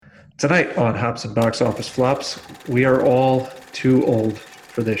Tonight on Hops and Box Office Flops, we are all too old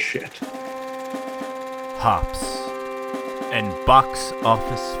for this shit. Hops and Box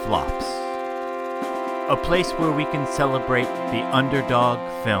Office Flops. A place where we can celebrate the underdog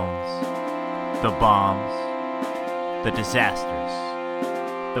films, the bombs, the disasters,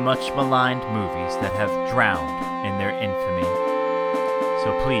 the much maligned movies that have drowned in their infamy.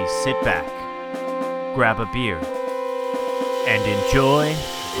 So please sit back, grab a beer, and enjoy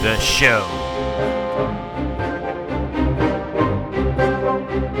the show.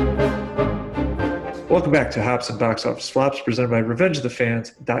 Welcome back to Hops and Box Office Flops, presented by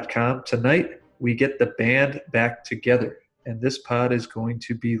RevengeOfTheFans.com. Tonight, we get the band back together, and this pod is going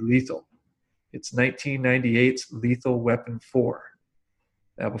to be lethal. It's 1998's Lethal Weapon 4.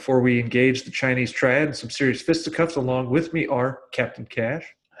 Now, before we engage the Chinese triad and some serious fisticuffs, along with me are Captain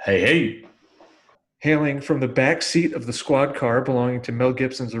Cash. Hey. Hailing from the back seat of the squad car belonging to Mel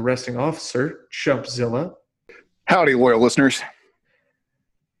Gibson's arresting officer, Chumpzilla. Howdy, loyal listeners.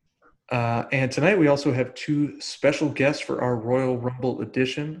 And tonight we also have two special guests for our Royal Rumble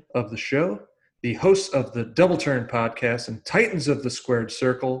edition of the show. The hosts of the Double Turn podcast and Titans of the Squared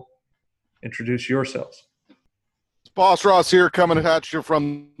Circle. Introduce yourselves. Boss Ross here, coming at you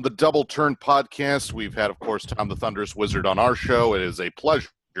from the Double Turn podcast. We've had, of course, Tom the Thunderous Wizard on our show. It is a pleasure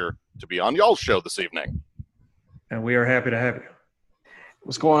to be on y'all's show this evening. And we are happy to have you.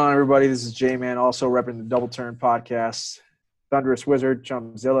 What's going on, everybody? This is J-Man, also representing the Double Turn podcast. Thunderous Wizard,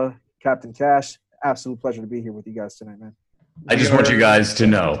 Chumpzilla, Captain Cash. Absolute pleasure to be here with you guys tonight, man. I just want you guys to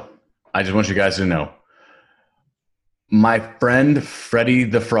know. My friend Froggy,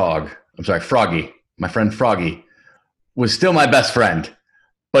 my friend Froggy, was still my best friend.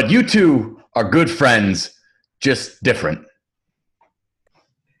 But you two are good friends, just different.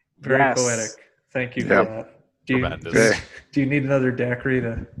 Very poetic. Thank you for that. Do you need another daiquiri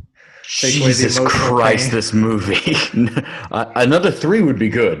to take away the Jesus emotional Christ, pain? this movie. Another 3 would be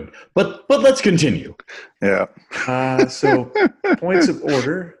good. But let's continue. Yeah. So, points of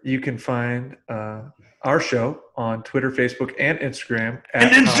order, you can find our show on Twitter, Facebook, and Instagram.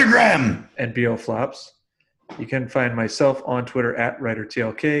 And BO Flops. You can find myself on Twitter at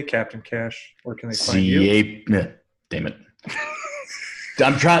WriterTLK, Captain Cash. Where can they find you? Damn it.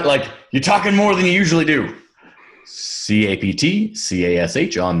 I'm trying, you're talking more than you usually do.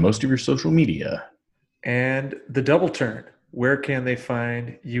 CAPTCASH on most of your social media. And the Double Turn. Where can they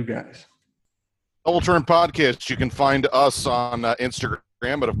find you guys? Double Turn podcast. You can find us on Instagram,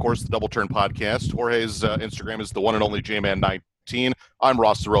 but of course, the Double Turn podcast. Jorge's Instagram is the one and only JMan19. I'm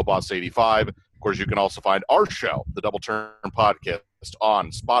Ross the Robots 85. Of course, you can also find our show, the Double Turn podcast, on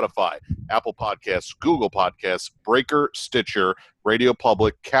Spotify, Apple Podcasts, Google Podcasts, Breaker, Stitcher, Radio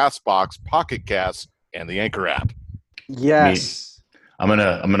Public, CastBox, Pocket Cast, and the Anchor app. Yes. I'm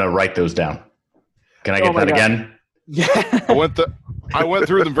gonna write those down. Can I get that again? Yeah. I went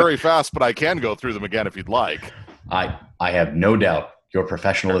through them very fast, but I can go through them again if you'd like. I have no doubt your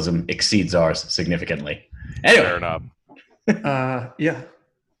professionalism exceeds ours significantly. Anyway. Fair enough. Yeah.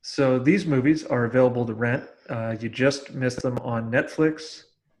 So these movies are available to rent. You just missed them on Netflix.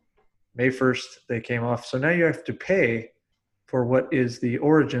 May 1st, they came off. So now you have to pay for what is the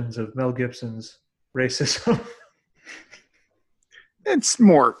origins of Mel Gibson's racism. It's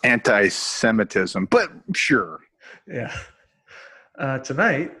more anti-Semitism, but sure. Yeah.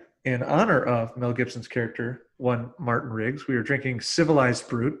 Tonight, in honor of Mel Gibson's character, one Martin Riggs, we are drinking Civilized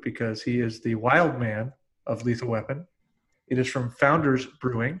Brute because he is the wild man of Lethal Weapon. It is from Founders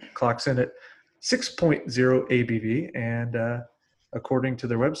Brewing, clocks in at 6.0 ABV, and according to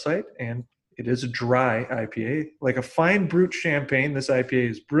their website, and it is a dry IPA. Like a fine brut champagne, this IPA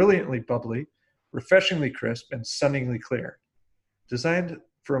is brilliantly bubbly, refreshingly crisp, and stunningly clear. Designed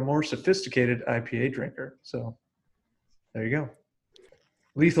for a more sophisticated IPA drinker. So there you go.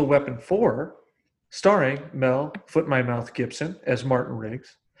 Lethal Weapon 4, starring Mel Foot in My Mouth Gibson as Martin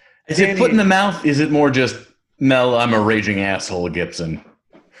Riggs. Is it foot in the mouth? Is it more just Mel, I'm a raging asshole Gibson?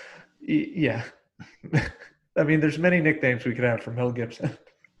 Yeah. I mean, there's many nicknames we could have for Mel Gibson.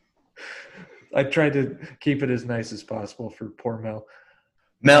 I tried to keep it as nice as possible for poor Mel.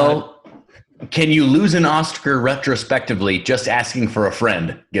 Mel, can you lose an Oscar retrospectively just asking for a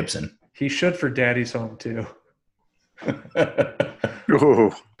friend, Gibson? He should for Daddy's Home, too.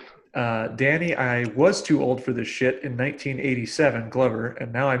 Danny, I was too old for this shit in 1987, Glover,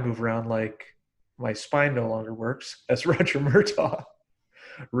 and now I move around like my spine no longer works, as Roger Murtaugh.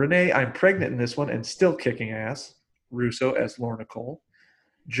 Renee, I'm pregnant in this one and still kicking ass, Russo as Lorna Cole.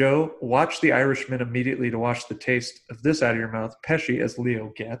 Joe, watch The Irishman immediately to wash the taste of this out of your mouth, Pesci as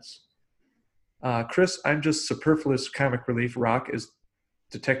Leo Getz. Chris, I'm just superfluous comic relief. Rock is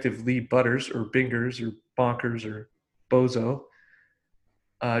Detective Lee Butters, or Bingers, or Bonkers, or Bozo.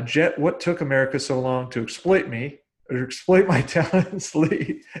 Jet, what took America so long to exploit me, or exploit my talents,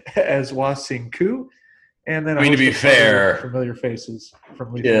 Lee, as Wah Sing Koo. And then I mean, to be fair, familiar faces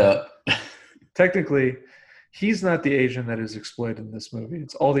from Lee. Yeah. Technically, he's not the Asian that is exploited in this movie.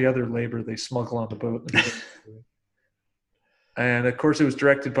 It's all the other labor they smuggle on the boat. And of course, it was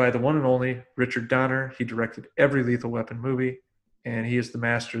directed by the one and only Richard Donner. He directed every Lethal Weapon movie, and he is the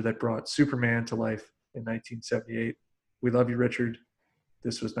master that brought Superman to life in 1978. We love you, Richard.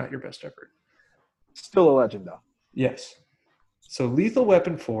 This was not your best effort. Still a legend, though. Yes. So Lethal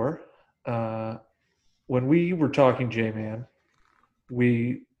Weapon 4, when we were talking J-Man,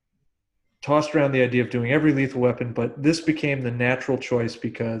 we tossed around the idea of doing every Lethal Weapon, but this became the natural choice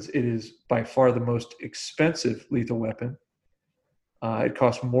because it is by far the most expensive Lethal Weapon. It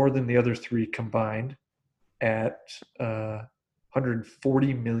costs more than the other three combined at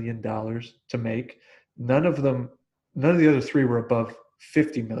 $140 million to make. None of the other three were above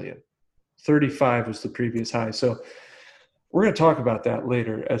 $50 million. 35 was the previous high. So we're going to talk about that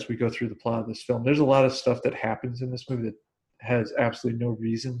later as we go through the plot of this film. There's a lot of stuff that happens in this movie that has absolutely no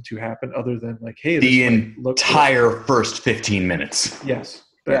reason to happen other than like, hey, this the entire first 15 minutes. Yes.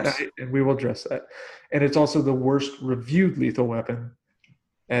 Yes. And we will address that. And it's also the worst reviewed Lethal Weapon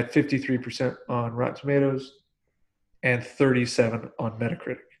at 53% on Rotten Tomatoes and 37 on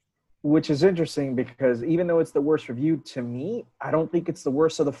Metacritic. Which is interesting because even though it's the worst reviewed, to me, I don't think it's the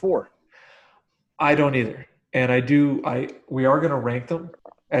worst of the four. I don't either. And we are going to rank them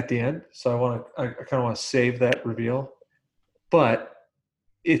at the end. So I kind of want to save that reveal, but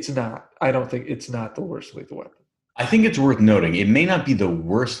it's not. I don't think it's not the worst Lethal Weapon. I think it's worth noting, it may not be the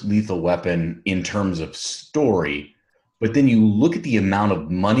worst Lethal Weapon in terms of story, but then you look at the amount of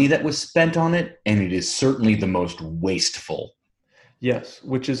money that was spent on it, and it is certainly the most wasteful. Yes,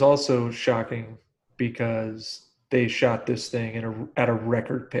 which is also shocking because they shot this thing at a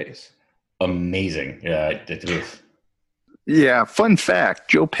record pace. Amazing. Yeah. Yeah. Fun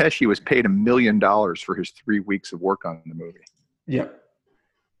fact, Joe Pesci was paid $1 million for his 3 weeks of work on the movie. Yep.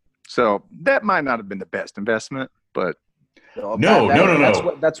 So that might not have been the best investment, but No.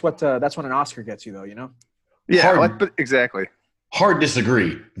 That's what an Oscar gets you, though. You know. Yeah, but exactly. Hard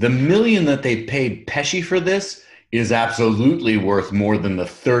disagree. The $1 million that they paid Pesci for this is absolutely worth more than the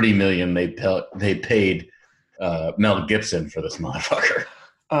 $30 million they paid Mel Gibson for this motherfucker.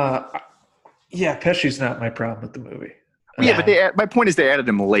 Yeah, Pesci's not my problem with the movie. Yeah, but my point is they added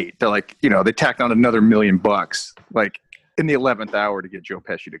him late. They're like, they tacked on another $1 million, like in the 11th hour to get Joe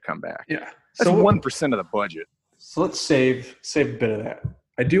Pesci to come back. Yeah, that's 1% of the budget. So let's save a bit of that.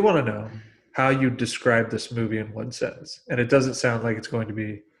 I do want to know how you describe this movie in one sentence, and it doesn't sound like it's going to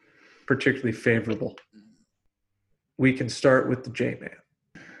be particularly favorable. We can start with the J-Man.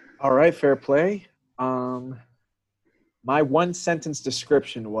 All right, fair play. My one sentence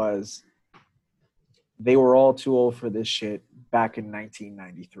description was, they were all too old for this shit back in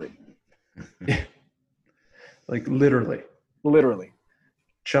 1993. Like literally. Literally.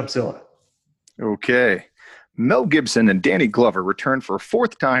 Chumpzilla. Okay. Mel Gibson and Danny Glover returned for a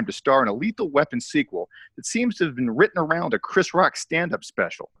fourth time to star in a Lethal Weapon sequel that seems to have been written around a Chris Rock stand-up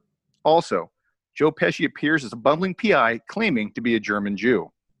special. Also, Joe Pesci appears as a bumbling PI claiming to be a German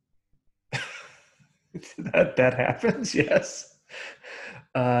Jew. That happens, yes.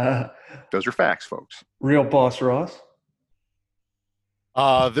 Those are facts, folks. Real Boss Ross.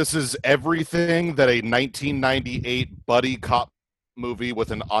 This is everything that a 1998 buddy cop movie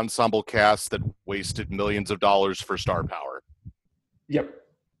with an ensemble cast that wasted millions of dollars for star power. Yep,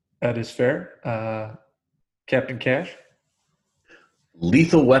 that is fair. Captain Cash.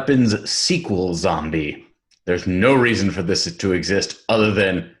 Lethal Weapons sequel zombie. There's no reason for this to exist other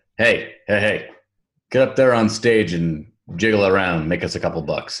than, hey, get up there on stage and jiggle around, make us a couple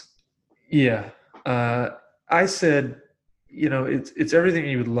bucks. Yeah. I said, it's everything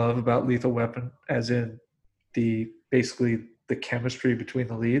you would love about Lethal Weapon, as in basically the chemistry between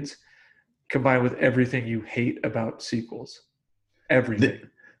the leads, combined with everything you hate about sequels. Everything.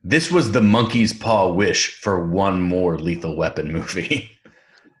 This was the monkey's paw wish for one more Lethal Weapon movie.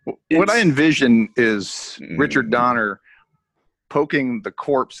 What I envision is Richard Donner poking the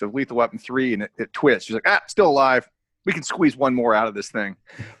corpse of Lethal Weapon 3 and it twists. He's like, still alive. We can squeeze one more out of this thing.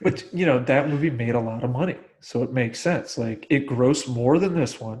 But, that movie made a lot of money, so it makes sense. Like, it grossed more than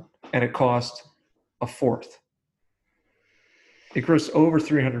this one, and it cost a fourth. It grossed over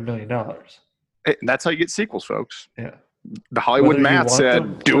 $300 million. Hey, that's how you get sequels, folks. Yeah. The Hollywood math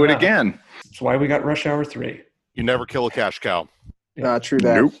said, do it again. That's why we got Rush Hour 3. You never kill a cash cow. True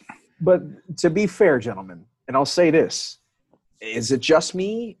that. Nope. But to be fair, gentlemen, and I'll say this, Is it just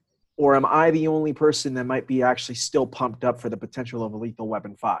me, or am I the only person that might be actually still pumped up for the potential of a Lethal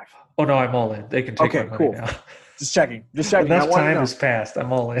Weapon 5? Oh no, I'm all in. They can take Okay, my money cool. now. Just checking. I Enough want to time know. has passed.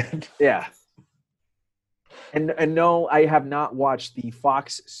 I'm all in. Yeah. And no, I have not watched the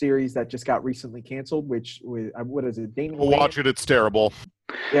Fox series that just got recently canceled, which with what is it? Damon Wayans? Watch it. It's terrible.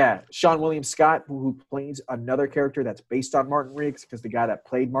 Yeah, Sean William Scott, who plays another character that's based on Martin Riggs, because the guy that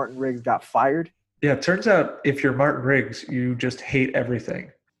played Martin Riggs got fired. Yeah, it turns out if you're Martin Riggs, you just hate everything.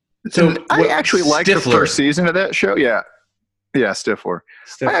 So I actually liked the first season of that show. Yeah, Stifler.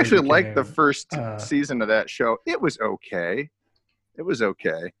 I actually liked the first season of that show. It was okay. It was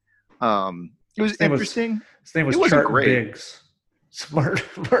interesting. His name was Charlton Biggs.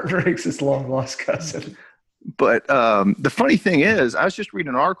 Martin Riggs' is long lost cousin. But the funny thing is, I was just reading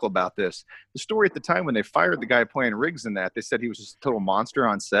an article about this. The story at the time when they fired the guy playing Riggs in that, they said he was just a total monster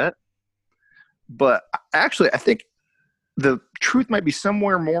on set. But actually, I think the truth might be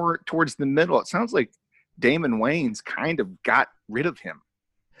somewhere more towards the middle. It sounds like Damon Wayans kind of got rid of him.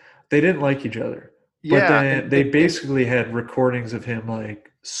 They didn't like each other. Yeah, but then they basically had recordings of him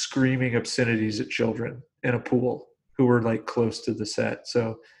like screaming obscenities at children in a pool who were like close to the set.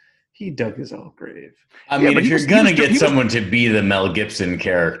 So he dug his own grave. I mean, if you're going to get someone to be the Mel Gibson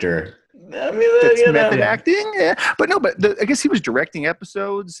character, I mean, that's method acting. Yeah. But I guess he was directing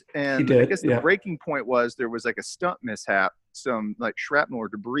episodes. And he did, I guess the breaking point was there was like a stunt mishap. Some like shrapnel or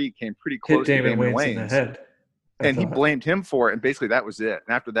debris came pretty close to Damon Wayans in the head. And he blamed him for it. And basically that was it.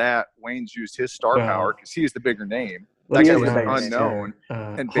 And after that, Wayans used his star power because he's the bigger name. That guy was unknown.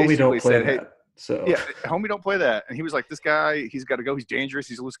 And basically said, hey, so yeah, homie, don't play that. And he was like, this guy, he's got to go. He's dangerous.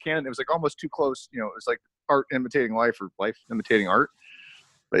 He's a loose cannon. It was like almost too close. You know, it was like art imitating life or life imitating art.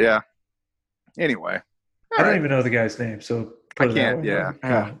 But yeah. Anyway. I don't even know the guy's name. So I can't.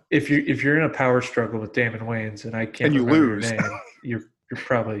 Yeah. If you're in a power struggle with Damon Wayans and I can't and you remember lose, your name, you're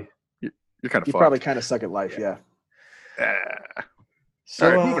probably you're kind of you probably kind of suck at life. Yeah. So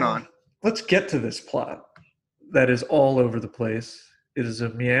all right, moving on. Let's get to this plot that is all over the place. It is a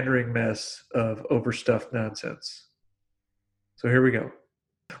meandering mess of overstuffed nonsense. So here we go.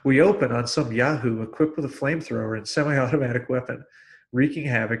 We open on some Yahoo equipped with a flamethrower and semi-automatic weapon, wreaking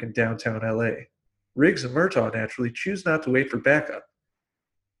havoc in downtown LA. Riggs and Murtaugh naturally choose not to wait for backup.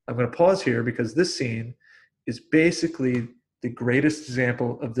 I'm going to pause here because this scene is basically the greatest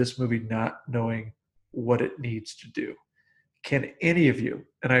example of this movie not knowing what it needs to do. Can any of you,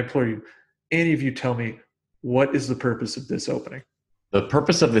 and I implore you, any of you tell me what is the purpose of this opening? The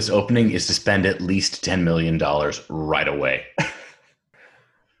purpose of this opening is to spend at least $10 million right away.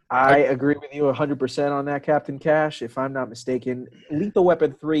 I agree with you 100% on that, Captain Cash. If I'm not mistaken, Lethal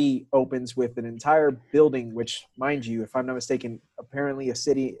Weapon 3 opens with an entire building, which, mind you, if I'm not mistaken, apparently a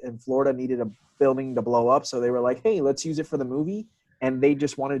city in Florida needed a building to blow up. So they were like, hey, let's use it for the movie. And they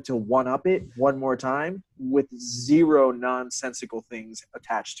just wanted to one-up it one more time with zero nonsensical things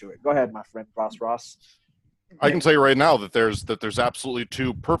attached to it. Go ahead, my friend Ross. I can tell you right now that there's absolutely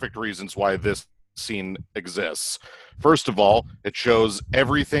two perfect reasons why this scene exists. First of all, it shows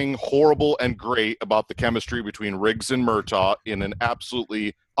everything horrible and great about the chemistry between Riggs and Murtaugh in an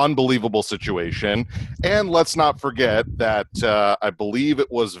absolutely unbelievable situation. And let's not forget that I believe it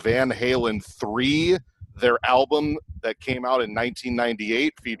was Van Halen 3, their album that came out in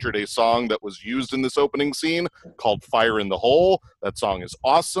 1998, featured a song that was used in this opening scene called Fire in the Hole. That song is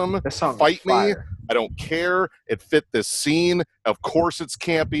awesome. That song Fight me. fire. I don't care. It fit this scene. Of course it's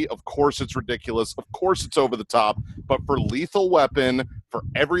campy. Of course it's ridiculous. Of course it's over the top. But for Lethal Weapon, for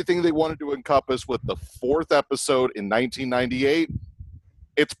everything they wanted to encompass with the fourth episode in 1998,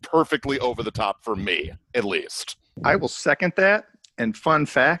 it's perfectly over the top for me, at least. I will second that. And fun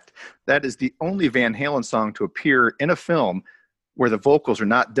fact, that is the only Van Halen song to appear in a film where the vocals are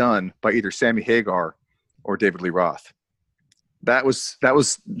not done by either Sammy Hagar or David Lee Roth. That was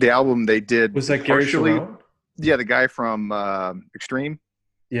the album they did. Was that Gary Cherone? Yeah, the guy from Extreme.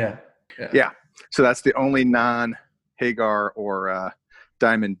 Yeah. So that's the only non-Hagar or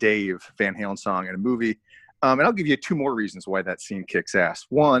Diamond Dave Van Halen song in a movie. And I'll give you two more reasons why that scene kicks ass.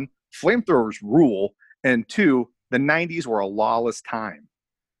 One, flamethrowers rule. And two, the 90s were a lawless time.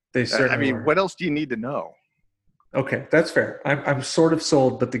 They certainly were. What else do you need to know? Okay, that's fair. I'm sort of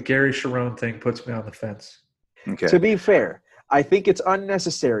sold, but the Gary Cherone thing puts me on the fence. Okay. To be fair, I think it's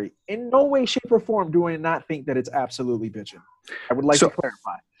unnecessary. In no way, shape, or form do I not think that it's absolutely bitching. I would like to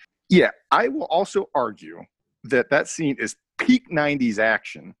clarify. Yeah, I will also argue that scene is peak 90s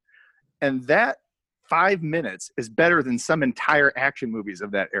action, and that 5 minutes is better than some entire action movies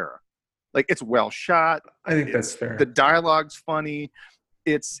of that era. Like, it's well shot. I think that's fair. The dialogue's funny.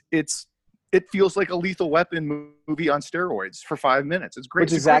 It's it feels like a Lethal Weapon movie on steroids for 5 minutes. It's great.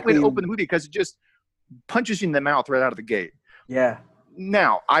 Which It's a great way to exactly- open the movie because it just punches you in the mouth right out of the gate. Yeah.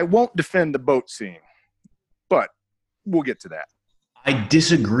 Now, I won't defend the boat scene, but we'll get to that. I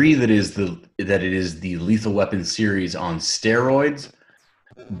disagree that it is the Lethal Weapon series on steroids,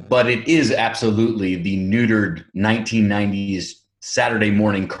 but it is absolutely the neutered 1990s Saturday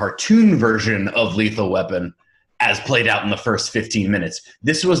morning cartoon version of Lethal Weapon as played out in the first 15 minutes.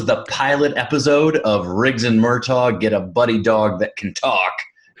 This was the pilot episode of Riggs and Murtaugh get a buddy dog that can talk,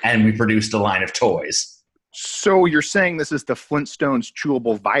 and we produced a line of toys. So you're saying this is the Flintstones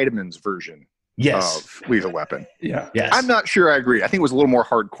chewable vitamins version Yes. of Lethal Weapon? Yeah. Yes. I'm not sure I agree. I think it was a little more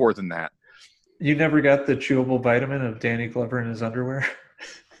hardcore than that. You never got the chewable vitamin of Danny Glover in his underwear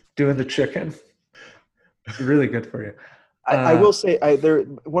doing the chicken. It's really good for you. I will say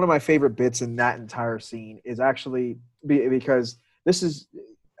one of my favorite bits in that entire scene is actually because this is,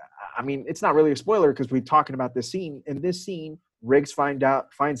 I mean, it's not really a spoiler because we're talking about this scene. In this scene, Riggs finds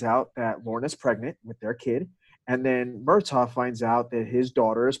out that Lorna's pregnant with their kid, and then Murtaugh finds out that his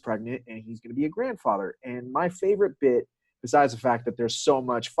daughter is pregnant and he's going to be a grandfather. And my favorite bit, besides the fact that there's so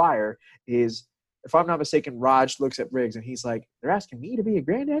much fire, is, if I'm not mistaken, Raj looks at Riggs and he's like, "They're asking me to be a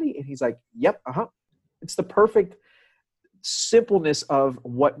granddaddy?" And he's like, "Yep, It's the perfect simpleness of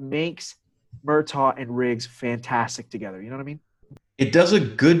what makes Murtaugh and Riggs fantastic together. You know what I mean? It does a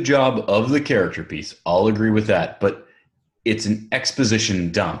good job of the character piece. I'll agree with that. But it's an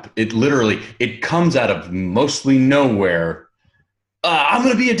exposition dump. It comes out of mostly nowhere. I'm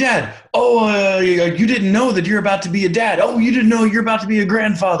going to be a dad. Oh, you didn't know that you're about to be a dad. Oh, you didn't know you're about to be a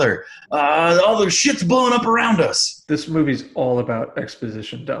grandfather. All the shit's blowing up around us. This movie's all about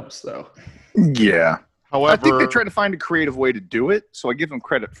exposition dumps, though. Yeah. However, I think they tried to find a creative way to do it, so I give them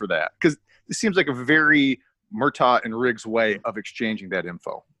credit for that. Because it seems like a very Murtaugh and Riggs way of exchanging that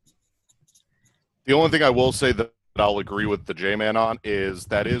info. the only thing I will say that I'll agree with the J-Man on is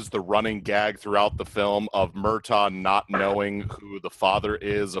the running gag throughout the film of Murtaugh not knowing who the father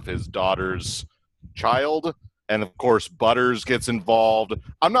is of his daughter's child. And of course, Butters gets involved.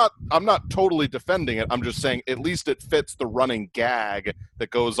 I'm not totally defending it. I'm just saying at least it fits the running gag that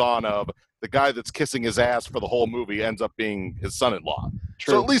goes on of the guy that's kissing his ass for the whole movie ends up being his son-in-law.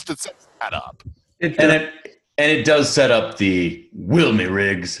 True. So at least it sets that up. And it does set up the will me,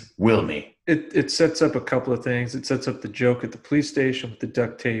 Riggs, will me. It sets up a couple of things. It sets up the joke at the police station with the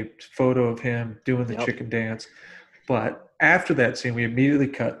duct taped photo of him doing the chicken dance. But after that scene, we immediately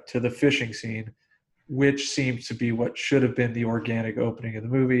cut to the fishing scene, which seems to be what should have been the organic opening of the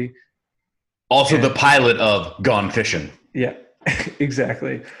movie. Also the pilot of Gone Fishing. Yeah,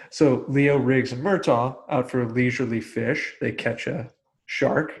 exactly. So Leo, Riggs, and Murtaugh out for a leisurely fish. They catch a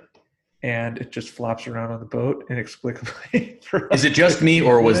shark, and it just flops around on the boat inexplicably. Is it just me,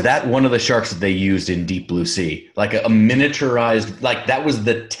 or was that one of the sharks that they used in Deep Blue Sea? Like a miniaturized, like that was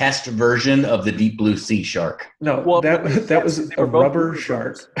the test version of the Deep Blue Sea shark? No, Well, that was they a were both rubber movie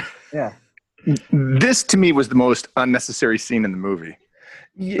shark. Yeah. This, to me, was the most unnecessary scene in the movie.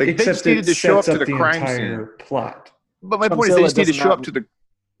 Yeah, Like, they except just needed it to show sets up to up the crime entire plot. But my point is they just need to show up to the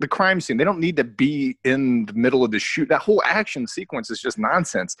crime scene. They don't need to be in the middle of the shoot. That whole action sequence is just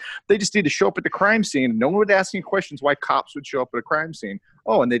nonsense. They just need to show up at the crime scene. No one would ask any questions why cops would show up at a crime scene.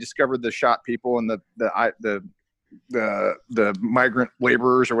 Oh, and they discovered the shot people and the migrant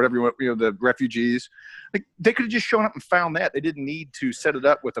laborers or whatever you want, the refugees. Like, they could have just shown up and found that. They didn't need to set it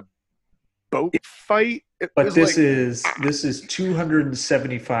up with a boat fight. But this is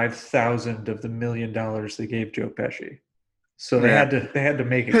 $275,000 of the $1 million they gave Joe Pesci. So they had to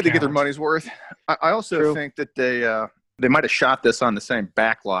make it. Had to get their count. money's worth. I also think that they might have shot this on the same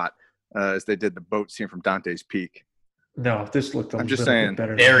back lot as they did the boat scene from Dante's Peak. No, this looked a I'm just little saying, bit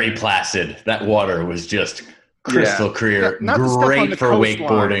better. Very placid. That water was just crystal clear. Not the stuff on Great the for coastline.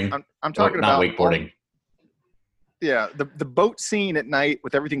 wakeboarding. I'm talking not about wakeboarding. Yeah, the boat scene at night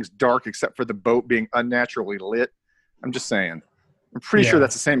with everything's dark except for the boat being unnaturally lit. I'm just saying. I'm pretty sure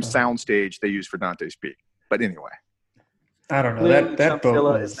that's the same sound stage they use for Dante's Peak. But anyway. I don't know. That boat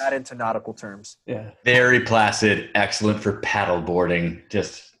was is not into nautical terms. Yeah. Very placid. Excellent for paddleboarding.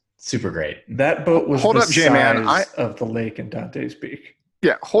 Just super great. That boat was Hold the up, J-Man. size of the lake in Dante's Peak.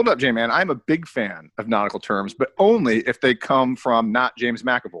 Yeah, hold up, J-Man. I'm a big fan of nautical terms, but only if they come from not James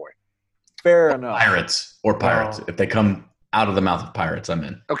McAvoy. Fair enough. Pirates. If they come out of the mouth of pirates, I'm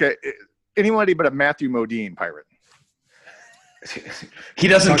in. Okay, anybody but a Matthew Modine pirate. He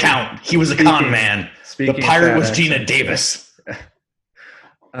doesn't count. He was a con man. The pirate was Gina Davis.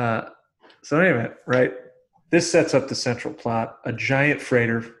 So anyway, right, this sets up the central plot. A giant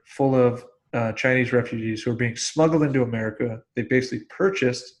freighter full of Chinese refugees who are being smuggled into America. They basically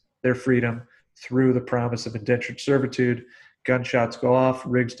purchased their freedom through the promise of indentured servitude. Gunshots go off.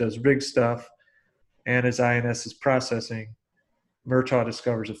 Riggs does Riggs stuff. And as INS is processing, Murtaugh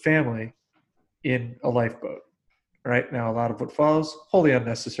discovers a family in a lifeboat. Right now, a lot of what follows, wholly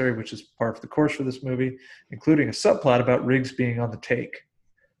unnecessary, which is part of the course for this movie, including a subplot about Riggs being on the take.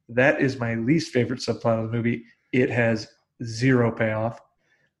 That is my least favorite subplot of the movie. It has zero payoff.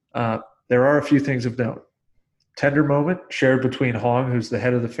 There are a few things of note. Tender moment shared between Hong, who's the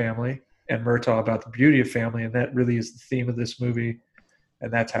head of the family, and Murtaugh about the beauty of family, and that really is the theme of this movie.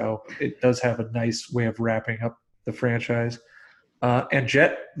 And that's how it does have a nice way of wrapping up the franchise. And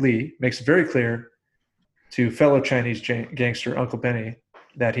Jet Li makes it very clear to fellow Chinese gangster Uncle Benny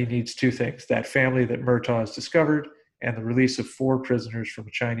that he needs two things: that family that Murtaugh has discovered and the release of 4 prisoners from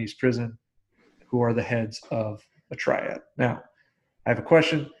a Chinese prison who are the heads of a triad. Now, I have a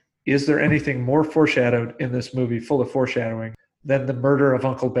question. Is there anything more foreshadowed in this movie, full of foreshadowing, than the murder of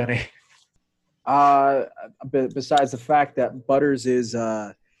Uncle Benny? Besides the fact that Butters is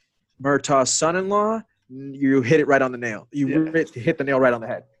Murtaugh's son-in-law, you hit it right on the nail. You hit the nail right on the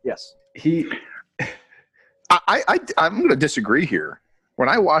head. Yes. I'm going to disagree here. When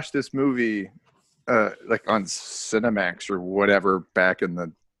I watched this movie, like on Cinemax or whatever back in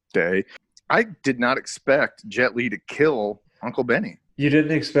the day, I did not expect Jet Li to kill Uncle Benny. You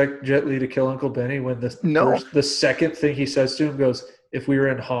didn't expect Jet Li to kill Uncle Benny when the second thing he says to him goes, "If we were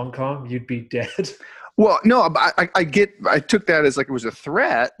in Hong Kong, you'd be dead." Well, no, I took that as like it was a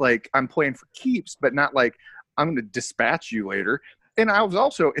threat, like I'm playing for keeps, but not like I'm going to dispatch you later. And I was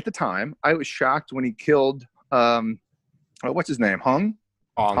also, at the time, I was shocked when he killed, what's his name? Hong.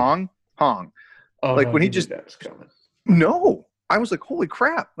 Oh, Like no, when he knew just, that was coming. no, I was like, holy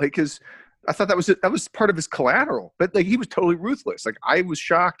crap. Like, cause I thought that was part of his collateral, but like he was totally ruthless. Like I was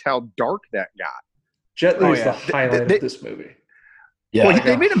shocked how dark that got. Jet Li is the highlight of this movie. Yeah, well,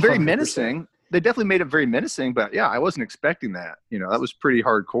 they made him very 100%. menacing. They definitely made him very menacing, but yeah, I wasn't expecting that. That was pretty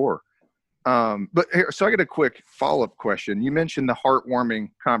hardcore. But here, so I got a quick follow-up question. You mentioned the heartwarming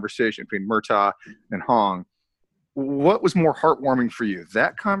conversation between Murtaugh and Hong. What was more heartwarming for you,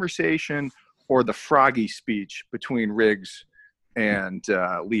 that conversation or the Froggy speech between Riggs and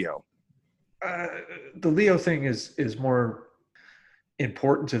Leo? The Leo thing is more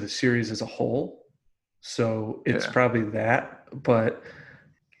important to the series as a whole, so it's probably that. But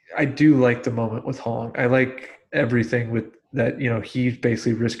I do like the moment with Hong. I like everything with that. He's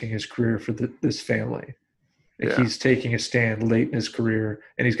basically risking his career for this family. He's taking a stand late in his career,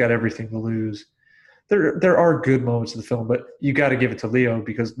 and he's got everything to lose. There are good moments in the film, but you got to give it to Leo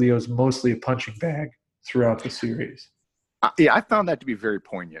because Leo's mostly a punching bag throughout the series. I found that to be very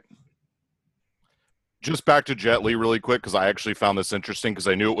poignant. Just back to Jet Li really quick, because I actually found this interesting because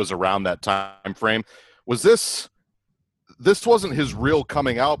I knew it was around that time frame. Was this wasn't his real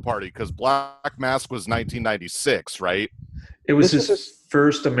coming out party, because Black Mask was 1996, right? It was his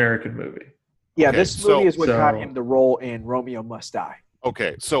first American movie. Yeah, Okay, this movie is what got so- him the role in Romeo Must Die.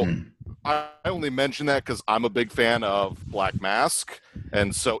 Okay, so I only mention that because I'm a big fan of Black Mask,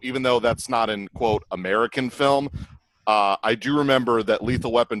 and so even though that's not an quote American film, I do remember that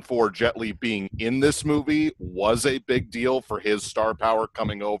Lethal Weapon 4, Jet Li being in this movie was a big deal for his star power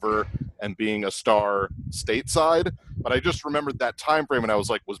coming over and being a star stateside. But I just remembered that time frame, and I was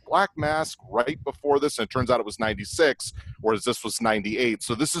like, was Black Mask right before this? And it turns out it was 96, whereas this was 98.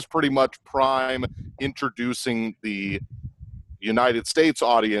 So this is pretty much prime introducing the United States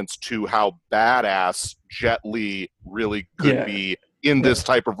audience to how badass Jet Li really could be in this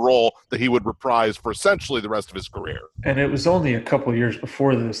type of role that he would reprise for essentially the rest of his career. And it was only a couple of years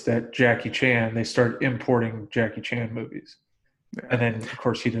before this that they started importing Jackie Chan movies. Yeah. And then, of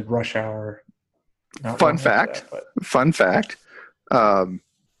course, he did Rush Hour. Fun fact.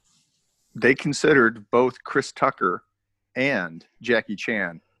 They considered both Chris Tucker and Jackie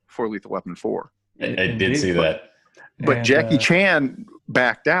Chan for Lethal Weapon 4. I did see that. But Jackie Chan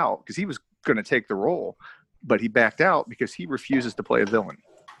backed out because he was going to take the role. But he backed out because he refuses to play a villain.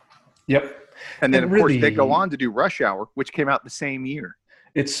 Yep. And then, of course, they go on to do Rush Hour, which came out the same year.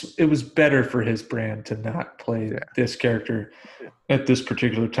 It was better for his brand to not play this character at this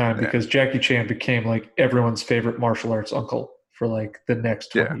particular time because Jackie Chan became like everyone's favorite martial arts uncle for like the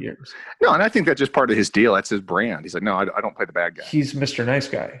next 20 years. No, and I think that's just part of his deal. That's his brand. He's like, no, I don't play the bad guy. He's Mr. Nice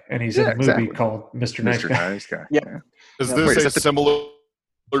Guy, and he's in a movie called Mr. Nice Guy. Yeah. Is this a similar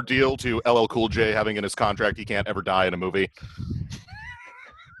deal to LL Cool J having in his contract he can't ever die in a movie?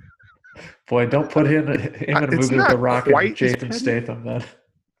 Boy, don't put him in a movie with The Rock and Jason Statham, then.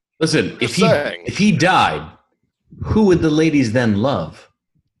 Listen, if he died, who would the ladies then love?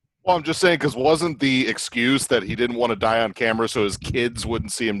 Well, I'm just saying, because wasn't the excuse that he didn't want to die on camera so his kids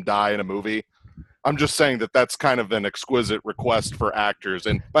wouldn't see him die in a movie? I'm just saying that that's kind of an exquisite request for actors.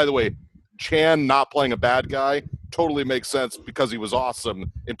 And by the way, Chan not playing a bad guy totally makes sense because he was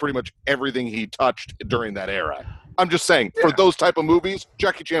awesome in pretty much everything he touched during that era. I'm just saying, for those type of movies,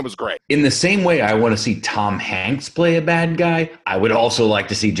 Jackie Chan was great. In the same way I want to see Tom Hanks play a bad guy, I would also like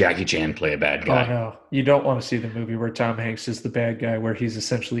to see Jackie Chan play a bad guy. Oh, no. You don't want to see the movie where Tom Hanks is the bad guy, where he's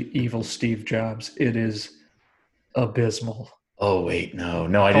essentially evil Steve Jobs. It is abysmal. Oh, wait, no,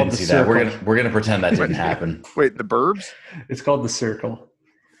 I didn't see that. We're gonna pretend that didn't happen. Wait, The Burbs? It's called The Circle.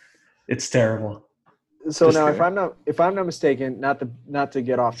 It's terrible. So Just now, kidding. if I'm not mistaken, not to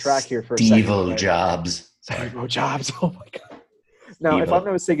get off track here for a second. Steve Jobs. Sorry. Steve Jobs. Oh my god. Now, if Evil. I'm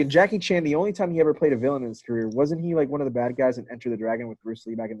not mistaken, Jackie Chan, the only time he ever played a villain in his career, wasn't he like one of the bad guys in Enter the Dragon with Bruce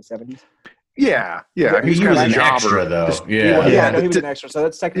Lee back in the 70s? Yeah. He kind was of a an jobber. extra, though. I know he was an extra, so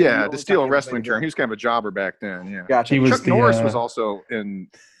that's technically the Yeah, only to steal a time he ever wrestling played term, he was kind of a jobber back then. Yeah. Gotcha. He was Chuck the, Norris was also in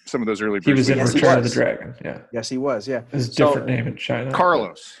some of those early. He was in Yes, he Return of the was. Dragon. Yeah. Yes, he was. Yeah. His So- different name in China.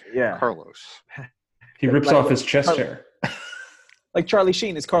 Carlos. Yeah. Carlos. He rips Like- off his chest hair. Like Charlie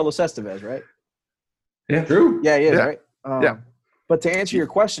Sheen is Carlos Estevez, right? Yeah. True. Yeah, he is, Yeah. right? Yeah. But to answer your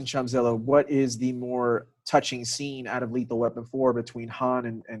question, Chumzilla, what is the more touching scene out of Lethal Weapon 4 between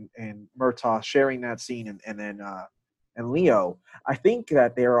Han and Murtaugh sharing that scene and Leo? I think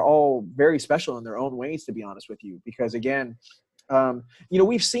that they're all very special in their own ways, to be honest with you, because again,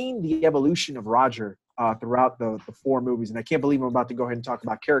 we've seen the evolution of Roger throughout the 4 movies, and I can't believe I'm about to go ahead and talk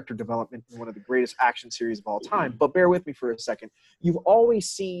about character development in one of the greatest action series of all time. But bear with me for a second. You've always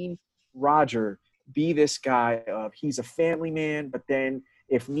seen Roger be this guy of he's a family man, but then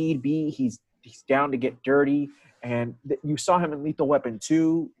if need be, he's down to get dirty. And you saw him in Lethal Weapon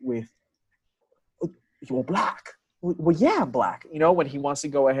 2 with, well, black. Well, yeah, black. When he wants to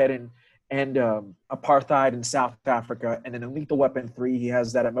go ahead and apartheid in South Africa, and then in Lethal Weapon 3, he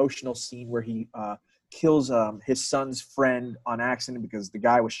has that emotional scene where he kills his son's friend on accident because the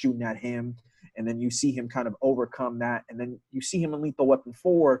guy was shooting at him, and then you see him kind of overcome that, and then you see him in Lethal Weapon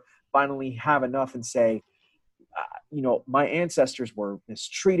 4 finally have enough and say, my ancestors were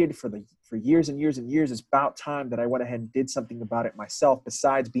mistreated for years and years and years. It's about time that I went ahead and did something about it myself.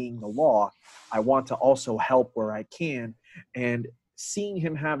 Besides being the law, I want to also help where I can. And seeing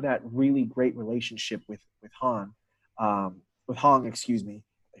him have that really great relationship with Hong, excuse me.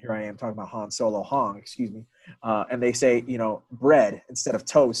 Here I am talking about Han Solo, Hong, excuse me. And they say, bread instead of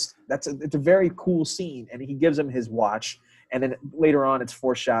toast. It's a very cool scene. And he gives him his watch. And then later on, it's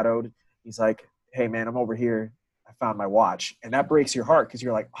foreshadowed. He's like, hey, man, I'm over here. I found my watch. And that breaks your heart because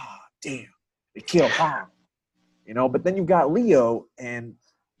you're like, oh, damn, they killed Han. But then you've got Leo. And,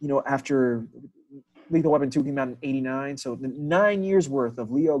 after Lethal Weapon 2 came out in 89, so 9 years worth of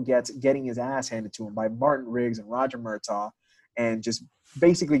Leo getting his ass handed to him by Martin Riggs and Roger Murtaugh and just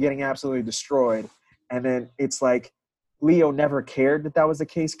basically getting absolutely destroyed. And then it's like Leo never cared that was the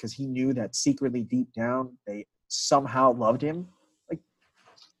case because he knew that secretly deep down they somehow loved him. Like,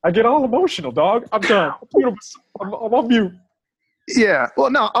 I get all emotional, dog. I'm done. I'm on mute. Yeah.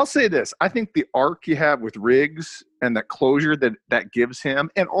 Well, no, I'll say this. I think the arc you have with Riggs and that closure that gives him,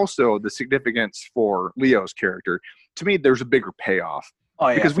 and also the significance for Leo's character, to me, there's a bigger payoff. Oh,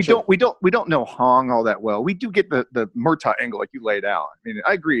 yeah, because we don't know Hong all that well. We do get the Murtaugh angle like you laid out. I mean,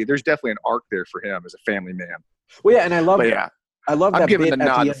 I agree. There's definitely an arc there for him as a family man. Well, yeah, and I love But that. yeah, I love that I'm giving bit the at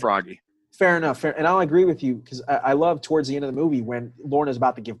nod the to Froggy. Fair enough. And I'll agree with you because I love towards the end of the movie when Lorna's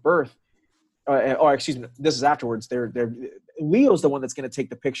about to give birth. Or excuse me, this is afterwards. Leo's the one that's going to take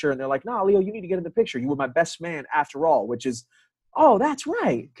the picture, and they're like, "Nah, Leo, you need to get in the picture. You were my best man after all." Which is, oh, that's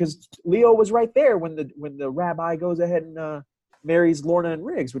right, because Leo was right there when the rabbi goes ahead and marries Lorna and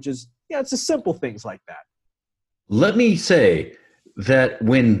Riggs, which is it's just simple things like that. Let me say that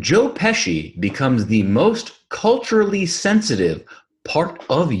when Joe Pesci becomes the most culturally sensitive part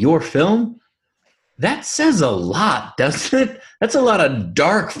of your film, that says a lot, doesn't it? That's a lot of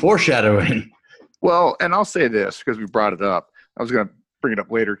dark foreshadowing. Well, and I'll say this because we brought it up. I was going to bring it up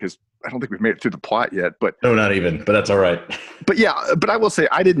later because I don't think we've made it through the plot yet. But No, not even, but that's all right. But yeah, but I will say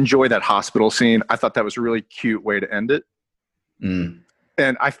I did enjoy that hospital scene. I thought that was a really cute way to end it. Mm.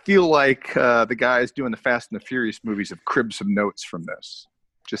 And I feel like the guys doing the Fast and the Furious movies have cribbed some notes from this.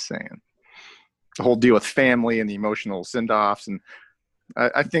 Just saying. The whole deal with family and the emotional send-offs. And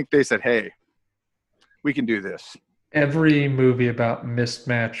I think they said, hey, we can do this. Every movie about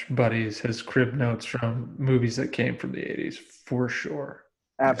mismatch buddies has cribbed notes from movies that came from the 80s, for sure.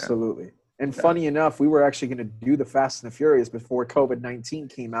 Absolutely. And funny enough, we were actually going to do the Fast and the Furious before COVID-19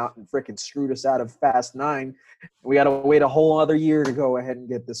 came out and frickin' screwed us out of Fast 9. We got to wait a whole other year to go ahead and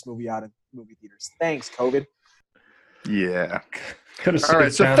get this movie out in movie theaters. Thanks, COVID. Yeah. Could have All right,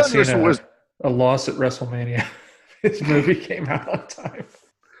 saved so John Thunderous Cena was a loss at WrestleMania. His movie came out on time.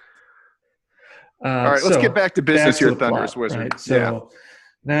 all right. Let's get back to business here, the Thunderous plot, Wizard. right? So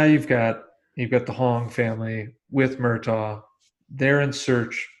now you've got the Hong family with Murtaugh. They're in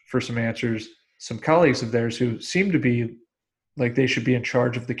search for some answers. Some colleagues of theirs who seem to be like they should be in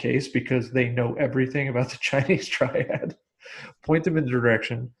charge of the case because they know everything about the Chinese triad, point them in the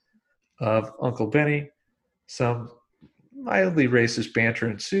direction of Uncle Benny. Some mildly racist banter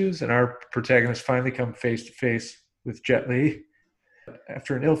ensues, and our protagonists finally come face to face with Jet Li.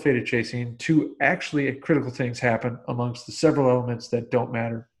 After an ill-fated chase scene, two actually critical things happen amongst the several elements that don't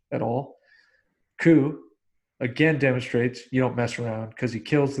matter at all. Ku again demonstrates you don't mess around because he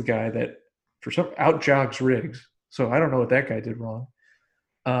kills the guy that for some out-jogs Riggs. So I don't know what that guy did wrong.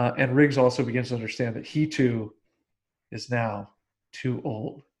 And Riggs also begins to understand that he too is now too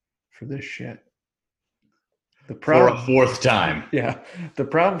old for this shit. The problem, For a fourth time. Yeah. The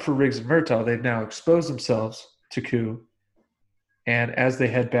problem for Riggs and Murtaugh, they've now exposed themselves to Ku. And as they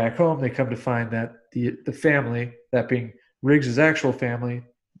head back home, they come to find that the family, that being Riggs' actual family,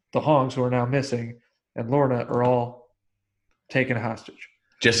 the Hongs who are now missing, and Lorna are all taken hostage.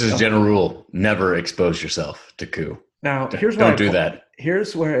 Just as a general rule, never expose yourself to Ku. Now, Don't do that.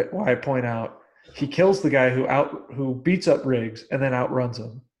 Here's why I point out he kills the guy who beats up Riggs and then outruns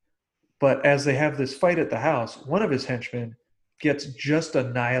him. But as they have this fight at the house, one of his henchmen gets just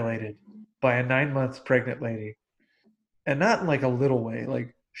annihilated by a 9-month pregnant lady. And not in like a little way.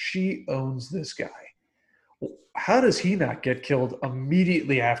 Like, she owns this guy. How does he not get killed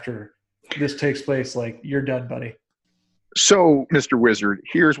immediately after this takes place? Like, you're done, buddy. So, Mr. Wizard,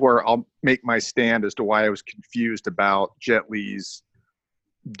 here's where I'll make my stand as to why I was confused about Jet Li's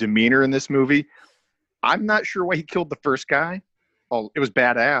demeanor in this movie. I'm not sure why he killed the first guy. Oh, it was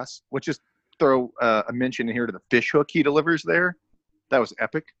badass. Let's just throw a mention in here to the fish hook he delivers there. That was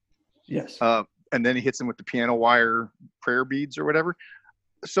epic. Yes. And then he hits him with the piano wire prayer beads or whatever.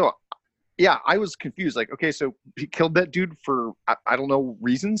 So, yeah, I was confused. Like, okay, so he killed that dude for, I don't know,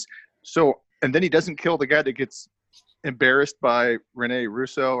 reasons. So, and then he doesn't kill the guy that gets embarrassed by Rene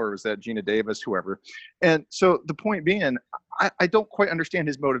Russo, or was that Gina Davis, whoever. And so the point being, I don't quite understand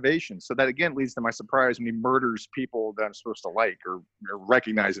his motivation. So that, again, leads to my surprise when he murders people that I'm supposed to like or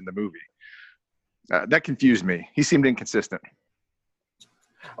recognize in the movie. That confused me. He seemed inconsistent.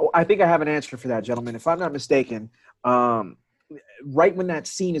 Oh, I think I have an answer for that, gentlemen. If I'm not mistaken, right when that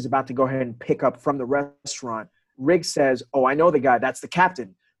scene is about to go ahead and pick up from the restaurant, Riggs says, "Oh, I know the guy. That's the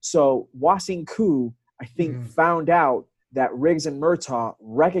captain." So Wasing Ku, I think, found out that Riggs and Murtaugh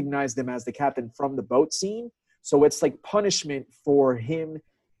recognized him as the captain from the boat scene. So it's like punishment for him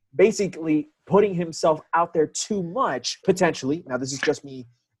basically putting himself out there too much, potentially. Now, this is just me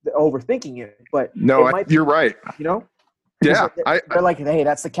overthinking it, but no, it might be, you're right. You know? Yeah. They're like, hey,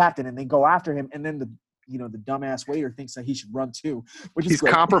 that's the captain, and they go after him, and then the dumbass waiter thinks that he should run too, which is he's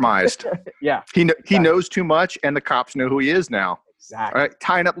great. compromised. Yeah. He knows too much, and the cops know who he is now. Exactly. All right,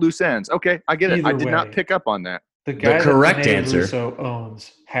 tying up loose ends. Okay, I get it. Either I did not way, pick up on that. The guy The correct that Rene answer- Russo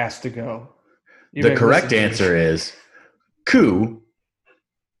owns has to go. The correct answer is Ku,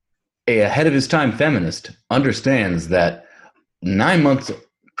 a ahead of his time feminist, understands that 9 months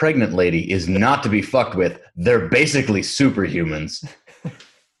pregnant lady is not to be fucked with. They're basically superhumans.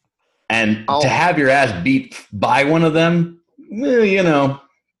 And to have your ass beat by one of them, well,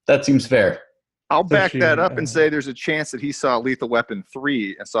 that seems fair. I'll back she, that up and say there's a chance that he saw Lethal Weapon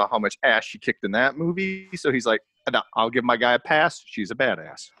 3 and saw how much ass she kicked in that movie. So he's like, no, I'll give my guy a pass. She's a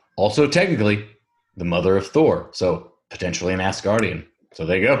badass. Also, technically, the mother of Thor, so potentially an Asgardian. So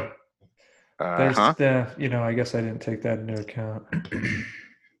there you go. There's I guess I didn't take that into account.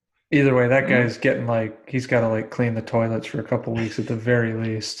 Either way, that guy's getting he's got to clean the toilets for a couple weeks at the very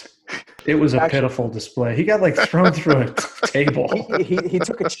least. It was a pitiful display. He got thrown through a table. He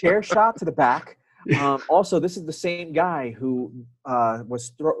took a chair shot to the back. Also, this is the same guy who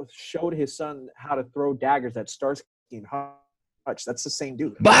showed his son how to throw daggers at Starsky and Hutch. That's the same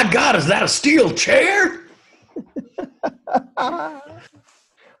dude. By God, is that a steel chair?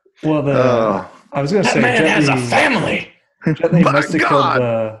 Well, I was going to That say man has a family. Jet Li must have God.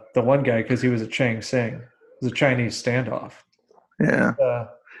 killed the one guy because he was a Chang Sing. It was a Chinese standoff. Yeah.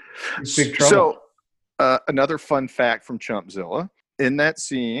 Big trouble. So another fun fact from Chumpzilla. In that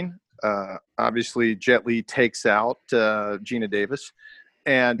scene, obviously Jet Li takes out Gina Davis.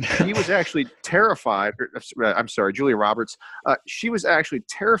 And he was actually terrified. I'm sorry, Julia Roberts. She was actually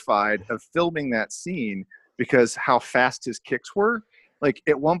terrified of filming that scene because how fast his kicks were. Like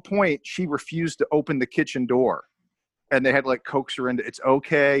at one point, she refused to open the kitchen door, and they had to like coax her into. It's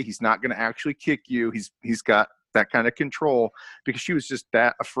okay. He's not going to actually kick you. He's got that kind of control, because she was just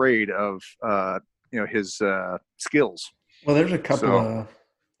that afraid of his skills. Well, there's a couple of.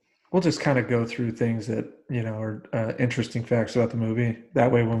 We'll just kind of go through things that, are interesting facts about the movie.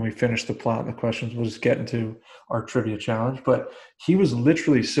 That way, when we finish the plot and the questions, we'll just get into our trivia challenge. But he was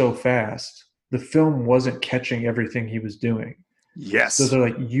literally so fast, the film wasn't catching everything he was doing. Yes. So they're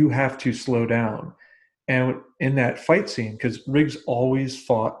like, you have to slow down. And in that fight scene, because Riggs always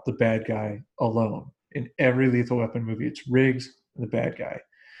fought the bad guy alone. In every Lethal Weapon movie, it's Riggs and the bad guy.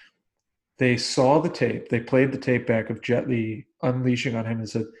 They saw the tape. They played the tape back of Jet Li unleashing on him and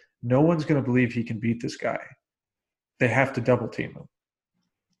said, no one's going to believe he can beat this guy. They have to double team him.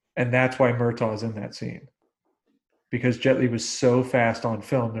 And that's why Murtaugh is in that scene. Because Jet Li was so fast on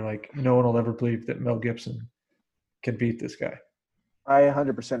film, they're like, no one will ever believe that Mel Gibson can beat this guy. I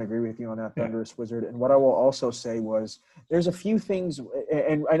 100% agree with you on that, Thunderous Wizard. And what I will also say was there's a few things,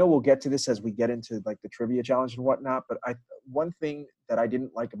 and I know we'll get to this as we get into like the trivia challenge and whatnot, but one thing that I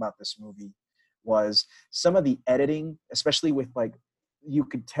didn't like about this movie was some of the editing, especially with like, you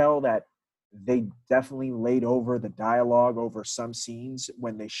could tell that they definitely laid over the dialogue over some scenes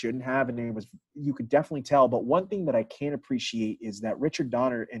when they shouldn't have, and you could definitely tell. But one thing that I can't appreciate is that Richard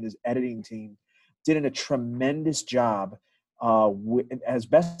Donner and his editing team did a tremendous job, as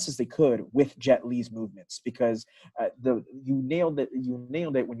best as they could, with Jet Li's movements, because you nailed it. You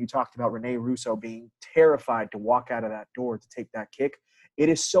nailed it when you talked about Rene Russo being terrified to walk out of that door to take that kick. It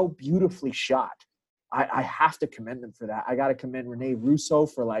is so beautifully shot. I have to commend them for that. I got to commend Rene Russo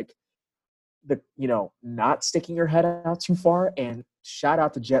for like not sticking her head out too far, and shout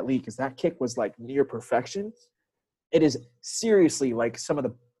out to Jet Li, because that kick was like near perfection. It is seriously like some of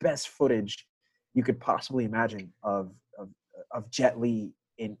the best footage you could possibly imagine of Jet Li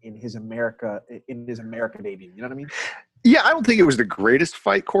in his America debut. You know what I mean? Yeah, I don't think it was the greatest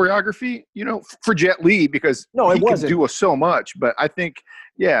fight choreography, for Jet Li, because he could do so much. But I think,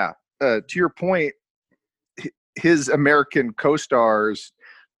 to your point, his American co-stars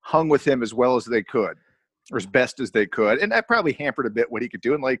hung with him as well as they could, or as best as they could. And that probably hampered a bit what he could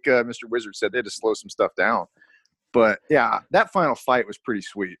do. And like Mr. Wizard said, they had to slow some stuff down. But yeah, that final fight was pretty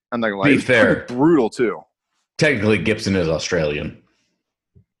sweet. I'm not going to lie. Be fair. Brutal too. Technically, Gibson is Australian.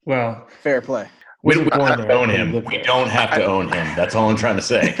 Well, fair play. We don't have to own him. We don't have to own him. That's all I'm trying to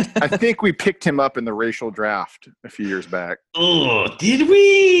say. I think we picked him up in the racial draft a few years back. Oh, did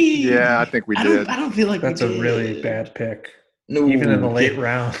we? Yeah, I think we did. I don't feel like that's we did. a really bad pick. No, even in the late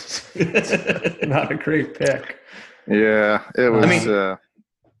rounds. Not a great pick. Yeah, it was. I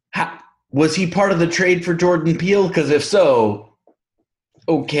mean, was he part of the trade for Jordan Peele? Because if so,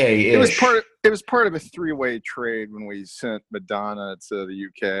 okay. It was part of a 3-way trade when we sent Madonna to the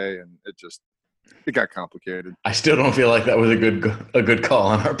UK, and it got complicated. I still don't feel like that was a good call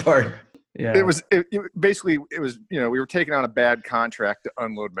on our part. Yeah, it was basically we were taking on a bad contract to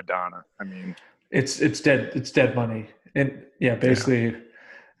unload Madonna. I mean, it's dead money, and basically,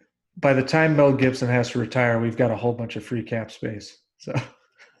 by the time Mel Gibson has to retire, we've got a whole bunch of free cap space. So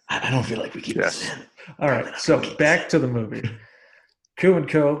I don't feel like we keep this in. All right, so back to the movie. Koo and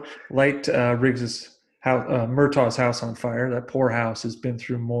Co. light Riggs's house, Murtaugh's house on fire. That poor house has been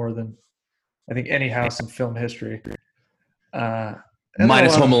through more than I think any house in film history.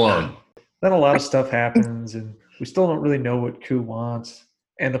 Minus Home Alone. Then a lot of stuff happens, and we still don't really know what Koo wants.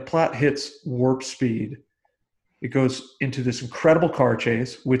 And the plot hits warp speed. It goes into this incredible car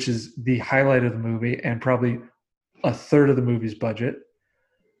chase, which is the highlight of the movie and probably a third of the movie's budget.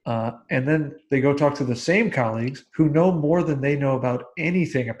 And then they go talk to the same colleagues who know more than they know about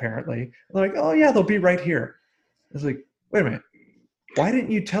anything, apparently. They're like, oh, yeah, they'll be right here. It's like, wait a minute. Why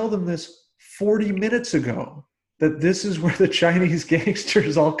didn't you tell them this 40 minutes ago, that this is where the Chinese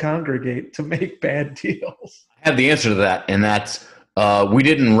gangsters all congregate to make bad deals? I have the answer to that, and that's we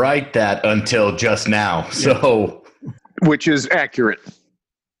didn't write that until just now. So, which is accurate.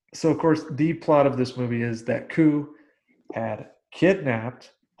 So, of course, the plot of this movie is that Koo had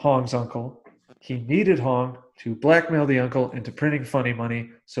kidnapped Hong's uncle. He needed Hong to blackmail the uncle into printing funny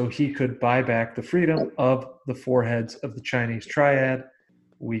money so he could buy back the freedom of the four heads of the Chinese triad.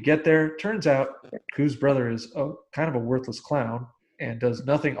 We get there. Turns out Koo's brother is kind of a worthless clown and does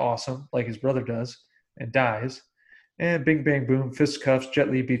nothing awesome like his brother does and dies. And bing, bang, boom, fisticuffs. Jet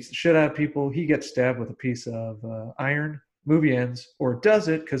Li beats the shit out of people. He gets stabbed with a piece of iron. Movie ends. Or does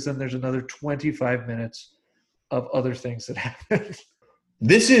it? Because then there's another 25 minutes of other things that happen.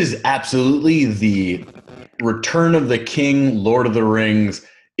 This is absolutely the Return of the King, Lord of the Rings.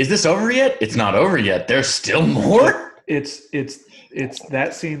 Is this over yet? It's not over yet. There's still more. It's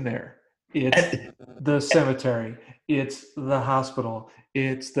that scene there. It's the cemetery. It's the hospital.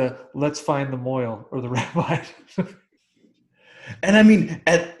 It's the let's find the moil or the rabbi. And I mean,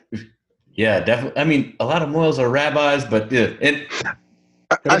 definitely. I mean, a lot of moils are rabbis, but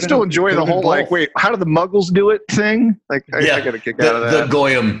I still enjoy the whole like, wait, how do the Muggles do it thing? Like, I got a kick out of that. The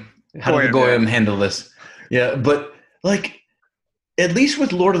Goyim. How do the Goyim handle this? Yeah, but like, at least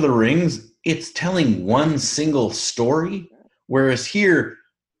with Lord of the Rings, it's telling one single story, whereas here,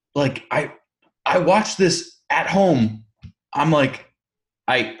 like, I watched this at home. I'm like,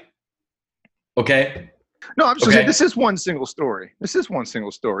 okay. No, I'm just saying this is one single story. It's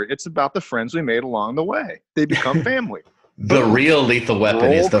about the friends we made along the way. They become family. The real Lethal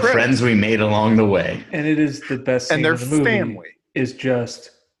Weapon is the friends we made along the way. And it is the best scene in the movie. Family. Is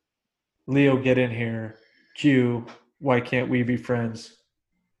just, Leo, get in here. Q, why can't we be friends?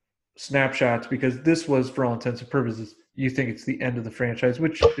 Snapshots, because this was, for all intents and purposes, you think it's the end of the franchise,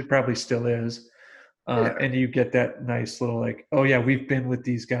 which it probably still is. And you get that nice little like, oh yeah, we've been with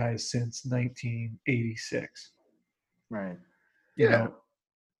these guys since 1986. Right. You know?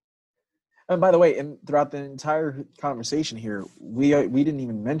 And by the way, and throughout the entire conversation here, we didn't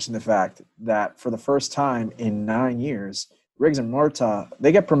even mention the fact that for the first time in 9 years, Riggs and Murtaugh,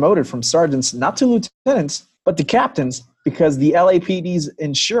 they get promoted from sergeants not to lieutenants, but to captains, because the LAPD's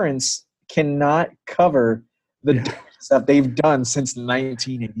insurance cannot cover the damage that they've done since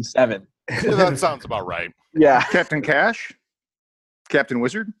 1987. That sounds about right. Yeah. Captain Cash, Captain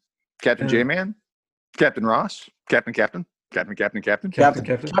Wizard, Captain J-Man, Captain Ross, Captain.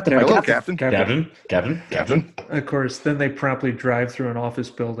 Hello, Captain. Of course, then they promptly drive through an office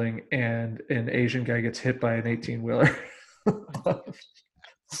building and an Asian guy gets hit by an 18-wheeler.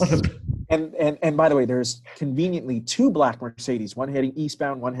 And by the way, there's conveniently two black Mercedes, one heading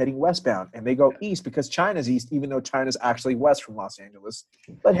eastbound, one heading westbound. And they go east because China's east, even though China's actually west from Los Angeles.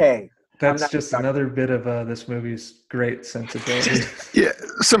 But hey. That's just another bit of this movie's great sensibility. Yeah,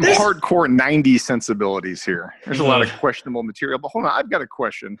 some hardcore 90s sensibilities here. There's a lot of questionable material. But hold on, I've got a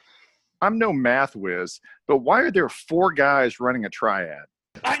question. I'm no math whiz, but why are there 4 guys running a triad?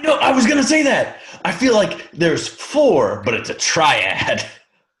 I know, I was going to say that. I feel like there's 4, but it's a triad.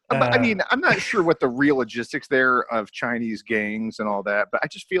 I mean, I'm not sure what the real logistics there of Chinese gangs and all that, but I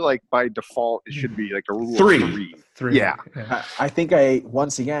just feel like by default it should be like a rule of 3. Yeah. I think I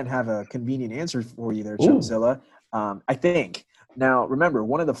once again have a convenient answer for you there, Chumzilla. I think. Now, remember,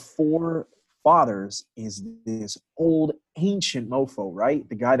 one of the 4 fathers is this old ancient mofo, right?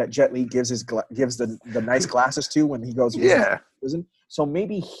 The guy that Jet Li gives the nice glasses to when he goes to prison. So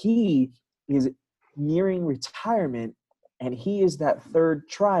maybe he is nearing retirement. And he is that third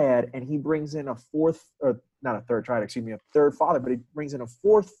triad, and he brings in a third father, but he brings in a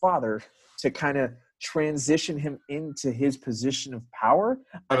 4th father to kind of transition him into his position of power.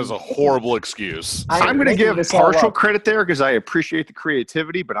 That is a horrible excuse. I'm going to give partial credit there because I appreciate the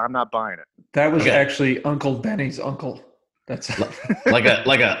creativity, but I'm not buying it. That was actually Uncle Benny's uncle. That's like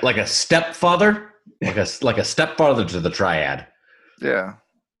a stepfather, like a stepfather to the triad. Yeah.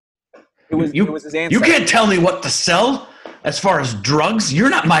 It was his ancestor. You can't tell me what to sell. As far as drugs, you're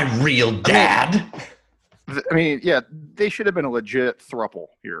not my real dad. I mean, yeah, they should have been a legit thruple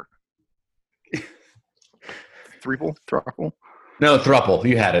here. Thruple? No, thruple.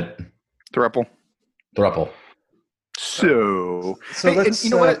 You had it. Thruple. So let's,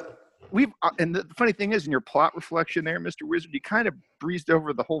 you know what? And the funny thing is, in your plot reflection there, Mr. Wizard, you kind of breezed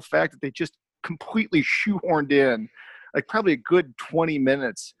over the whole fact that they just completely shoehorned in, like probably a good 20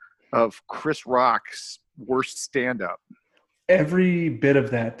 minutes of Chris Rock's worst stand-up. Every bit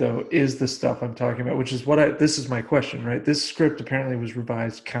of that, though, is the stuff I'm talking about, which is this is my question, right? This script apparently was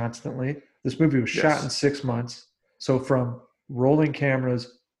revised constantly. This movie was shot in 6 months. So from rolling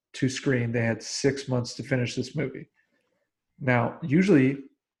cameras to screen, they had 6 months to finish this movie. Now, usually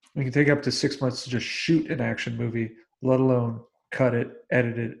we can take up to 6 months to just shoot an action movie, let alone cut it,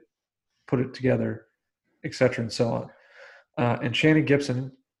 edit it, put it together, etc., and so on. And Shannon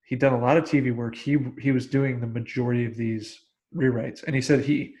Gibson, he'd done a lot of TV work. He was doing the majority of these rewrites, and he said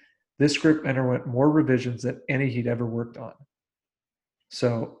this script underwent more revisions than any he'd ever worked on.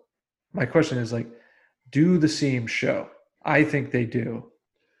 So my question is, like, do the seams show? I think they do,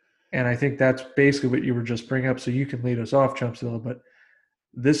 and I think that's basically what you were just bringing up, so you can lead us off, Chumpzilla. But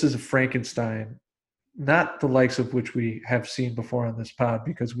this is a Frankenstein, not the likes of which we have seen before on this pod,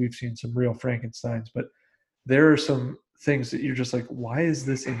 because we've seen some real Frankensteins, but there are some things that you're just like, why is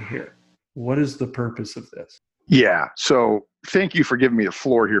this in here? What is the purpose of this? Yeah. So thank you for giving me the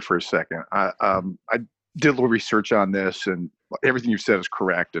floor here for a second. I did a little research on this, and everything you've said is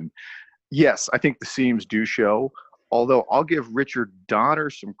correct. And yes, I think the seams do show. Although I'll give Richard Donner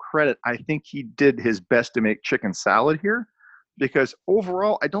some credit, I think he did his best to make chicken salad here, because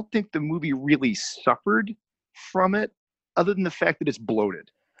overall, I don't think the movie really suffered from it, other than the fact that it's bloated.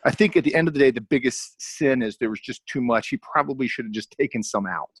 I think at the end of the day, the biggest sin is there was just too much. He probably should have just taken some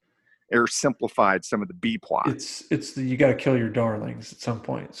out or simplified some of the B plot. You got to kill your darlings at some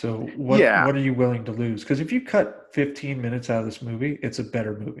point. So what are you willing to lose? Because if you cut 15 minutes out of this movie, it's a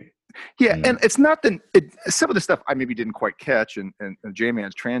better movie. Yeah, and it's not that some of the stuff I maybe didn't quite catch, and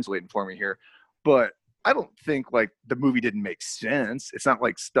J-Man's translating for me here, but I don't think like the movie didn't make sense. It's not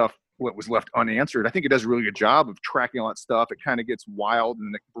like stuff was left unanswered. I think it does a really good job of tracking all that stuff. It kind of gets wild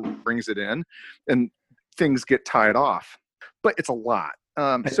and it brings it in, and things get tied off. But it's a lot.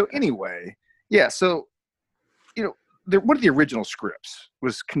 So anyway, yeah. So one of the original scripts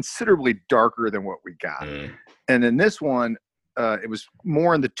was considerably darker than what we got, and in this one, it was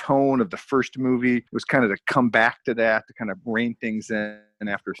more in the tone of the first movie. It was kind of to come back to that, to kind of rein things in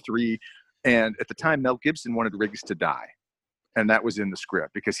after 3. And at the time, Mel Gibson wanted Riggs to die, and that was in the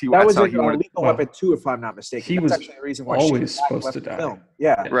script because that was in Lethal Weapon 2, if I'm not mistaken. He was actually the reason why always supposed to die. Film.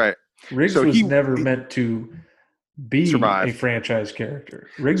 Yeah, right. Riggs was never meant to be survive. A franchise character.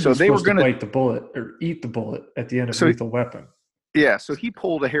 Riggs was supposed to bite the bullet or eat the bullet at the end of Lethal Weapon. Yeah, so he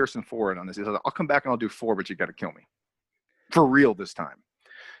pulled a Harrison Ford on this. He said, "I'll come back and I'll do 4, but you got to kill me for real this time."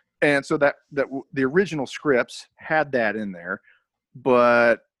 And so that the original scripts had that in there,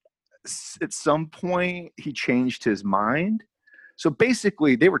 but at some point he changed his mind. So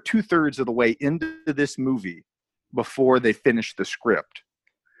basically, they were 2/3 of the way into this movie before they finished the script.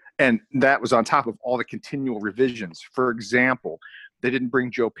 And that was on top of all the continual revisions. For example, they didn't bring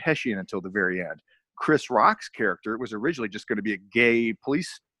Joe Pesci in until the very end. Chris Rock's character was originally just going to be a gay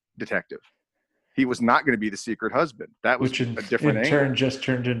police detective. He was not going to be the secret husband. That was a different angle. Turn just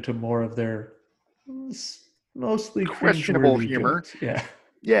turned into more of their mostly questionable humor. Jokes. Yeah.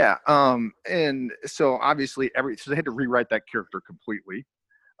 Yeah. And so obviously so they had to rewrite that character completely.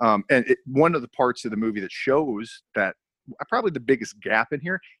 And one of the parts of the movie that shows that probably the biggest gap in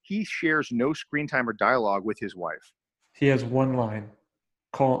here, he shares no screen time or dialogue with his wife. He has one line,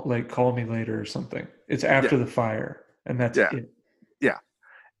 call me later or something. It's after the fire, and that's it. Yeah.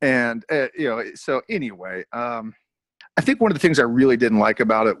 And so anyway, I think one of the things I really didn't like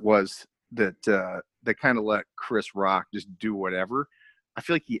about it was that they kind of let Chris Rock just do whatever. I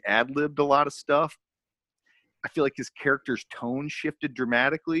feel like he ad-libbed a lot of stuff. I feel like his character's tone shifted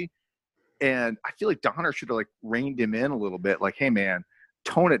dramatically. And I feel like Donner should have reined him in a little bit. Like, hey, man,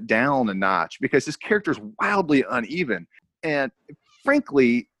 tone it down a notch, because his character's wildly uneven. And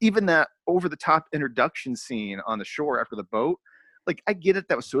frankly, even that over-the-top introduction scene on the shore after the boat, I get it.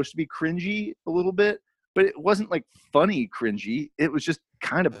 That was supposed to be cringy a little bit, but it wasn't funny cringy. It was just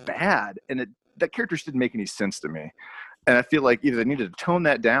kind of bad. And that character just didn't make any sense to me. And I feel like either they needed to tone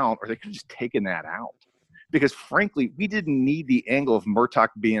that down or they could have just taken that out. Because frankly, we didn't need the angle of Murtaugh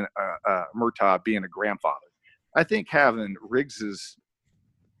being a grandfather. I think having Riggs's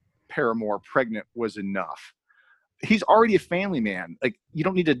paramour pregnant was enough. He's already a family man. You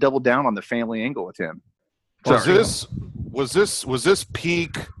don't need to double down on the family angle with him. Was this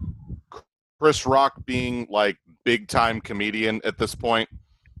peak Chris Rock being big time comedian at this point?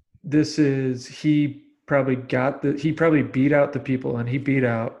 This is he probably beat out the people, and he beat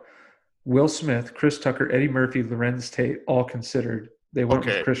out Will Smith, Chris Tucker, Eddie Murphy, Lorenz Tate, all considered. They went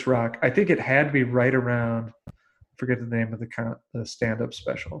with Chris Rock. I think it had to be right around, I forget the name of the stand-up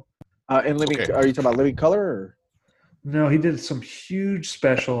special. Are you talking about Living Color? Or? No, he did some huge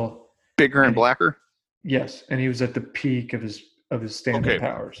special. Bigger and blacker? Yes, and he was at the peak of his stand-up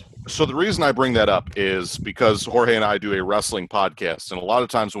powers. So the reason I bring that up is because Jorge and I do a wrestling podcast, and a lot of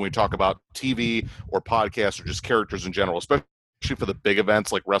times when we talk about TV or podcasts or just characters in general, especially for the big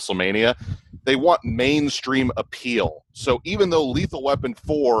events like WrestleMania, they want mainstream appeal. So even though Lethal Weapon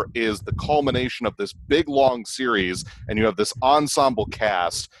 4 is the culmination of this big, long series, and you have this ensemble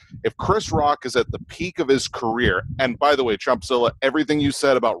cast, if Chris Rock is at the peak of his career, and by the way, Trumpzilla, everything you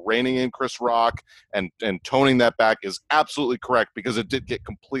said about reining in Chris Rock and toning that back is absolutely correct, because it did get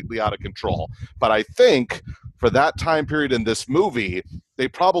completely out of control. But I think for that time period in this movie, they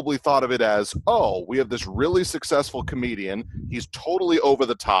probably thought of it as, oh, we have this really successful comedian. He's totally over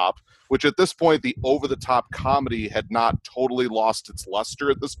the top, which at this point, the over-the-top comedy had not totally lost its luster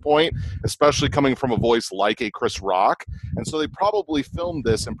at this point, especially coming from a voice like a Chris Rock. And so they probably filmed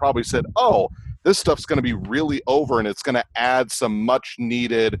this and probably said, oh, this stuff's going to be really over, and it's going to add some much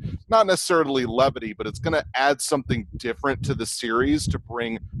needed, not necessarily levity, but it's going to add something different to the series to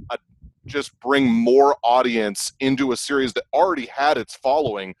bring more audience into a series that already had its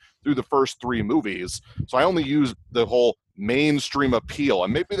following through the first 3 movies. So I only use the whole mainstream appeal,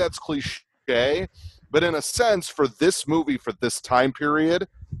 and maybe that's cliche, but in a sense, for this movie, for this time period,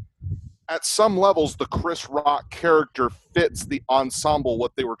 at some levels, the Chris Rock character fits the ensemble,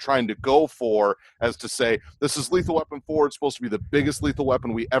 what they were trying to go for, as to say, this is Lethal Weapon 4, it's supposed to be the biggest Lethal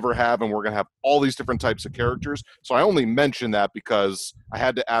Weapon we ever have, and we're going to have all these different types of characters. So I only mention that because I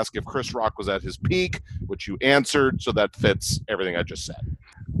had to ask if Chris Rock was at his peak, which you answered, so that fits everything I just said.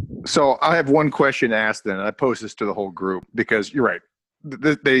 So I have one question to ask then, and I pose this to the whole group, because you're right.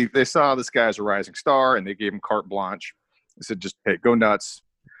 They saw this guy as a rising star, and they gave him carte blanche. They said, just, hey, go nuts.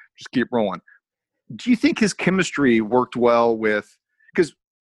 Just keep rolling. Do you think his chemistry worked well with, because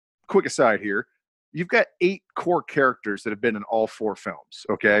quick aside here, you've got 8 core characters that have been in all 4 films,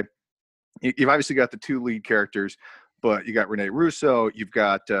 okay? You've obviously got the 2 lead characters, but you got Rene Russo, you've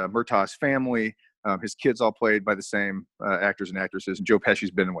got Murtaugh's family, his kids all played by the same actors and actresses, and Joe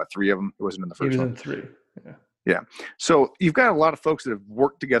Pesci's been in, 3 of them? It wasn't in the first one. He was in 3, yeah. Yeah. So you've got a lot of folks that have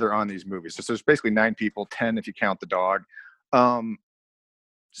worked together on these movies. So there's basically 9 people, 10 if you count the dog.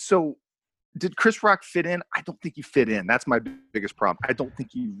 So did Chris Rock fit in? I don't think he fit in. That's my biggest problem. I don't think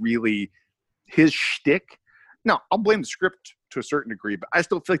he really, his shtick. No, I'll blame the script to a certain degree, but I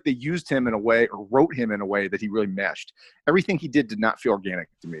still feel like they used him in a way, or wrote him in a way, that he really meshed. Everything he did not feel organic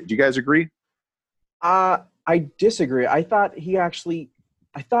to me. Do you guys agree? I disagree. I thought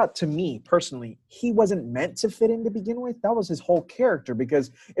to me personally, he wasn't meant to fit in to begin with. That was his whole character,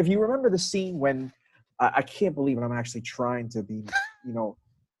 because if you remember the scene when, I can't believe it, I'm actually trying to be,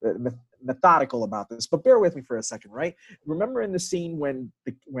 methodical about this, but bear with me for a second, right? Remember in the scene when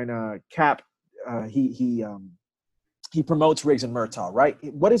Cap he promotes Riggs and Murtaugh, right?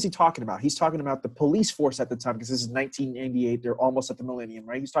 What is he talking about? He's talking about the police force at the time, because this is 1998. They're almost at the millennium,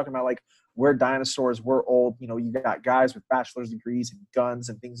 right? He's talking about, like, we're dinosaurs, we're old. You got guys with bachelor's degrees and guns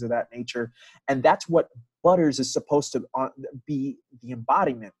and things of that nature. And that's what Butters is supposed to be the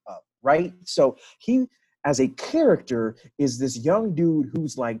embodiment of, right? So he, as a character, is this young dude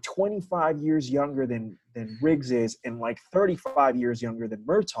who's like 25 years younger than Riggs is, and like 35 years younger than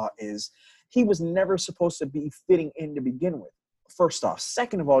Murtaugh is. He was never supposed to be fitting in to begin with, first off.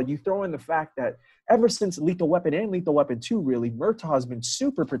 Second of all, you throw in the fact that ever since Lethal Weapon and Lethal Weapon 2, really, Murtaugh has been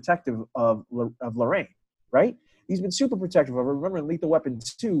super protective of Lorraine, right? He's been super protective of her. Remember in Lethal Weapon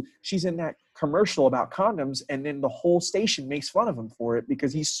 2, she's in that commercial about condoms, and then the whole station makes fun of him for it,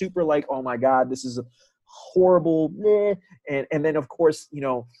 because he's super like, oh my God, this is a horrible, and then of course,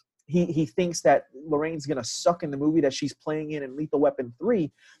 he thinks that Lorraine's gonna suck in the movie that she's playing in Lethal Weapon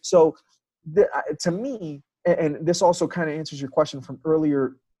 3. So to me, and this also kind of answers your question from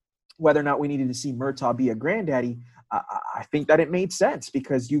earlier, whether or not we needed to see Murtaugh be a granddaddy. I think that it made sense,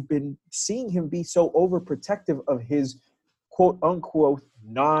 because you've been seeing him be so overprotective of his quote unquote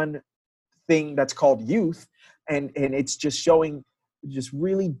non-thing that's called youth, and it's just showing, just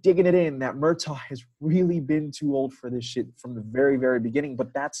really digging it in, that Murtaugh has really been too old for this shit from the very, very beginning.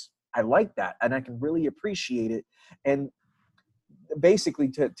 But I like that, and I can really appreciate it. And basically,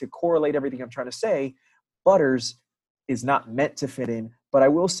 to correlate everything I'm trying to say, Butters is not meant to fit in. But I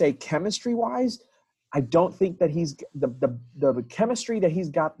will say, chemistry-wise, I don't think that he's the chemistry that he's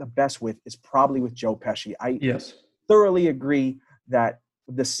got the best with is probably with Joe Pesci. Yes, thoroughly agree that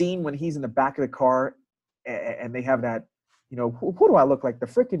the scene when he's in the back of the car and they have that, who do I look like? The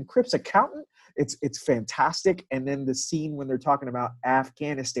freaking Crips accountant? It's fantastic. And then the scene when they're talking about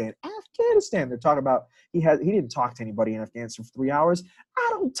Afghanistan, they're talking about he didn't talk to anybody in Afghanistan for 3 hours. I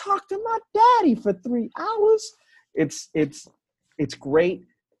don't talk to my daddy for 3 hours. It's great.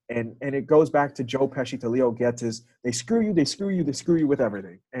 And it goes back to Joe Pesci to Leo Getz. They screw you with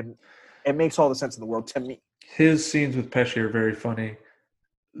everything. And it makes all the sense in the world to me. His scenes with Pesci are very funny.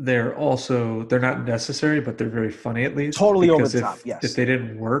 They're not necessary, but they're very funny at least. Totally over the top, yes. If they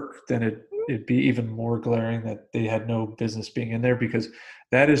didn't work, then it'd be even more glaring that they had no business being in there, because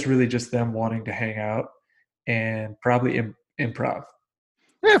that is really just them wanting to hang out and probably improv.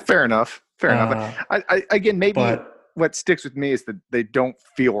 Yeah, fair enough. I again, maybe what sticks with me is that they don't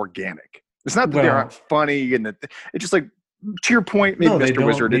feel organic. It's not that they aren't funny, and it's just like, to your point, maybe they Mr. don't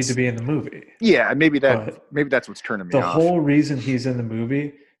Wizard need to be in the movie. Yeah, maybe that's what's turning me off. The whole reason he's in the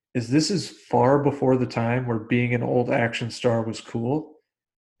movie is this is far before the time where being an old action star was cool.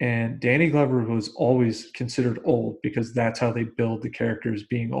 And Danny Glover was always considered old because that's how they build the characters,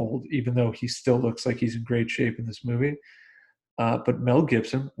 being old, even though he still looks like he's in great shape in this movie. But Mel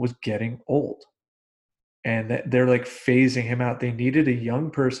Gibson was getting old. and they're like phasing him out. They needed a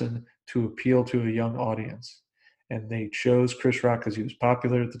young person to appeal to a young audience, and they chose Chris Rock because he was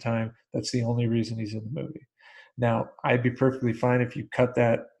popular at the time. That's the only reason he's in the movie. Now, I'd be perfectly fine if you cut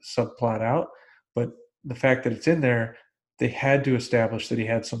that subplot out, but the fact that it's in there, they had to establish that he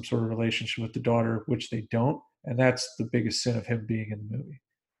had some sort of relationship with the daughter, which they don't, and that's the biggest sin of him being in the movie.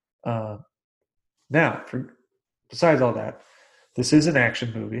 Now, besides all that, this is an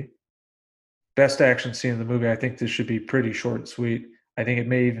action movie. Best action scene in the movie, I think this should be pretty short and sweet. I think it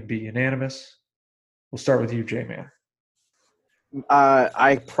may even be unanimous. We'll start with you, J-Man.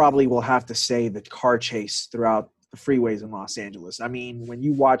 I probably will have to say the car chase throughout the freeways in Los Angeles. I mean, when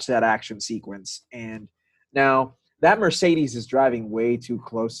you watch that action sequence, and now that Mercedes is driving way too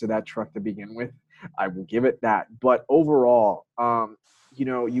close to that truck to begin with, I will give it that. But overall,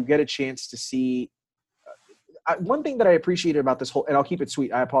 you get a chance to see one thing that I appreciated about this whole, and I'll keep it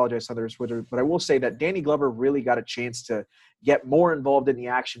sweet. I apologize to others, but I will say that Danny Glover really got a chance to get more involved in the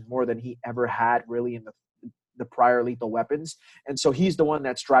action more than he ever had really in the prior Lethal Weapons. And so he's the one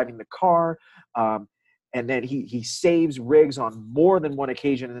that's driving the car. And then he saves Riggs on more than one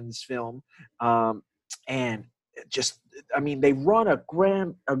occasion in this film. And just, I mean, they run a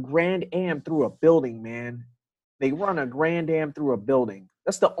Grand Am through a building, man. They run a Grand Am through a building.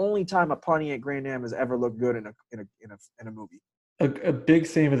 That's the only time a Pontiac Grand Am has ever looked good in a movie. A big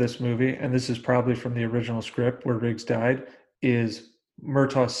theme of this movie, and this is probably from the original script where Riggs died, is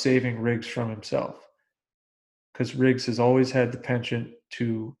Murtaugh saving Riggs from himself. Because Riggs has always had the penchant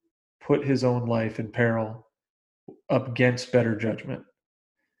to put his own life in peril up against better judgment.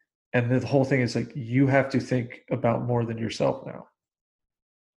 And the whole thing is like, you have to think about more than yourself now.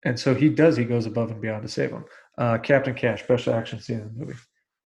 And so he does. He goes above and beyond to save him. Captain Cash, best action scene in the movie.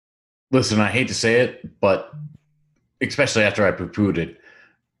 Listen, I hate to say it, but especially after I poo-pooed it,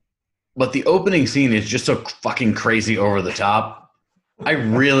 but the opening scene is just so fucking crazy over the top. I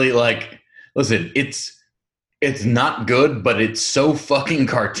really listen, it's not good, but it's so fucking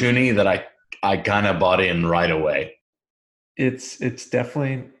cartoony that I kind of bought in right away. It's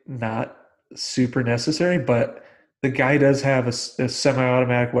definitely not super necessary, but the guy does have a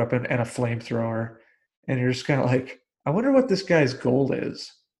semi-automatic weapon and a flamethrower, and you're just kind of like, I wonder what this guy's goal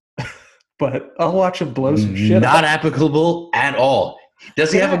is. But I'll watch him blow some shit Not up. applicable at all.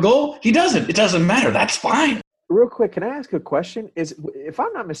 Does he have a goal? He doesn't. It doesn't matter. That's fine. Real quick, can I ask a question? If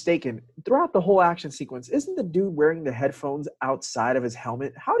I'm not mistaken, throughout the whole action sequence, isn't the dude wearing the headphones outside of his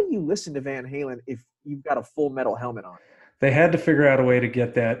helmet? How do you listen to Van Halen if you've got a full metal helmet on? They had to figure out a way to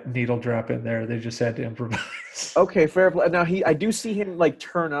get that needle drop in there. They just had to improvise. Okay, fair play. Now I do see him like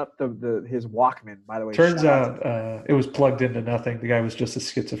turn up his Walkman. By the way, Turns out it was plugged into nothing. The guy was just a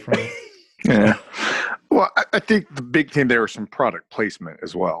schizophrenic. Yeah. Well, I think the big thing there was some product placement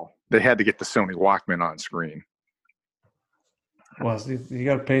as well. They had to get the Sony Walkman on screen. Well, you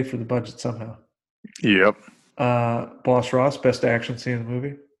got to pay for the budget somehow. Yep. Boss Ross, best action scene in the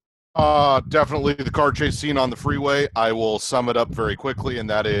movie. Definitely the car chase scene on the freeway. I will sum it up very quickly, and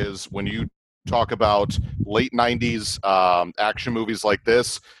that is when you talk about late 90s action movies like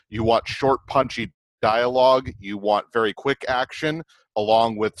this, you want short, punchy dialogue, you want very quick action,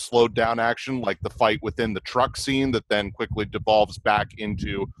 along with slowed down action like the fight within the truck scene that then quickly devolves back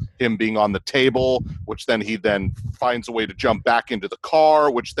into him being on the table, which then he then finds a way to jump back into the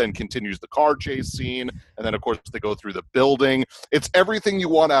car, which then continues the car chase scene. And then, of course, they go through the building. It's everything you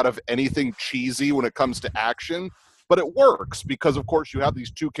want out of anything cheesy when it comes to action, but it works because, of course, you have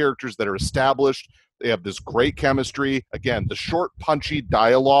these two characters that are established. They have this great chemistry. Again, the short, punchy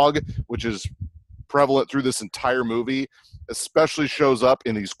dialogue, which is prevalent through this entire movie, especially shows up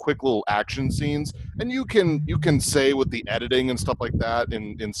in these quick little action scenes. And you can say with the editing and stuff like that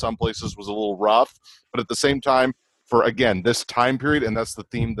in some places was a little rough, but at the same time, for again this time period, and that's the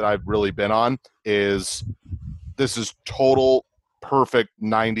theme that I've really been on, is this is total perfect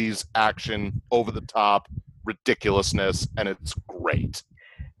 90s action, over the top ridiculousness, and it's great.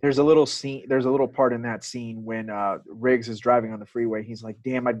 There's a little part in that scene when Riggs is driving on the freeway. He's like,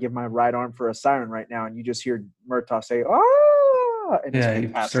 damn, I'd give my right arm for a siren right now. And you just hear Murtaugh say, ah! And yeah, he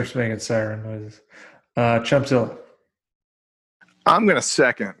starts making siren noises. Chumpzilla. I'm going to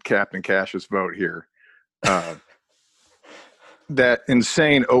second Captain Cash's vote here. That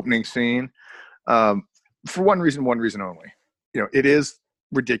insane opening scene, for one reason only. It is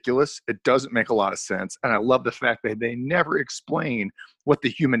ridiculous. It doesn't make a lot of sense. And I love the fact that they never explain what the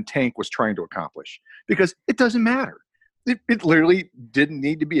human tank was trying to accomplish, because it doesn't matter. It literally didn't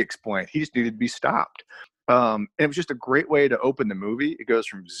need to be explained. He just needed to be stopped. And it was just a great way to open the movie. It goes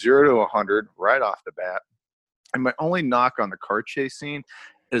from 0 to 100 right off the bat. And my only knock on the car chase scene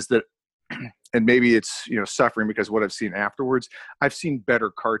is that and maybe it's suffering because of what I've seen afterwards. I've seen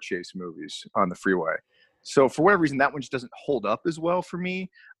better car chase movies on the freeway, so for whatever reason that one just doesn't hold up as well for me.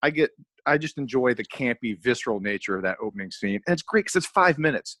 I just enjoy the campy, visceral nature of that opening scene, and it's great because it's 5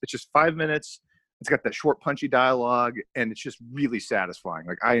 minutes. It's just 5 minutes. It's got that short, punchy dialogue, and it's just really satisfying.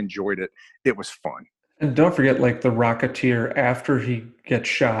 Like, I enjoyed it. It was fun. And don't forget, like, the Rocketeer, after he gets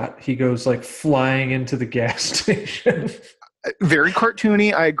shot, he goes like flying into the gas station. Very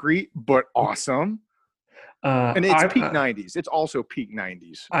cartoony, I agree, but awesome. And it's peak 90s. It's also peak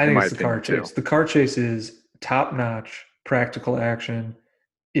 90s. I think it's the car chase. The car chase is top-notch, practical action.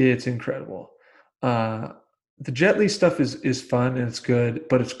 It's incredible. The Jet Li stuff is fun and it's good,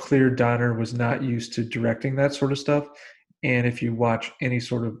 but it's clear Donner was not used to directing that sort of stuff. And if you watch any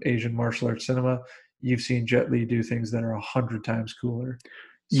sort of Asian martial arts cinema, you've seen Jet Li do things that are 100 times cooler.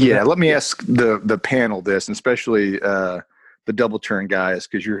 So let me ask the panel this, and especially the double turn guys,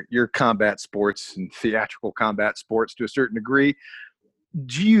 because you're combat sports and theatrical combat sports to a certain degree.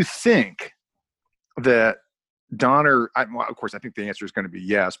 Do you think that Donner, of course, I think the answer is going to be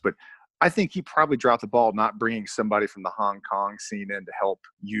yes, but I think he probably dropped the ball not bringing somebody from the Hong Kong scene in to help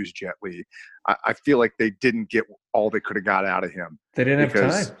use Jet Li. I feel like they didn't get all they could have got out of him. They didn't have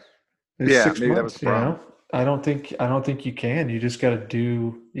time. Yeah, maybe that was the problem. I don't think you can. You just got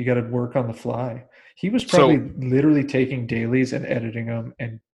to work on the fly. He was probably literally taking dailies and editing them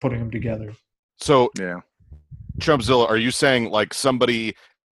and putting them together. So, yeah. Chumpzilla, are you saying like somebody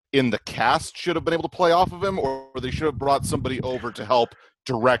in the cast should have been able to play off of him, or they should have brought somebody over to help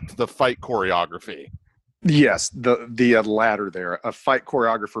direct the fight choreography? Yes, the latter there, a fight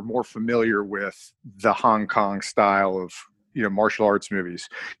choreographer more familiar with the Hong Kong style of martial arts movies.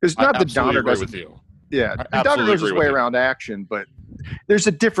 It's not that Donner doesn't. With you. Yeah, Donner knows his way around action, but there's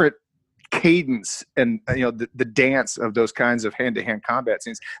a different cadence and the dance of those kinds of hand-to-hand combat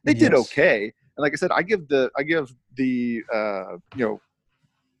scenes. They did okay, and like I said, I give the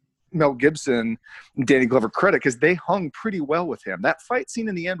Mel Gibson and Danny Glover credit because they hung pretty well with him. That fight scene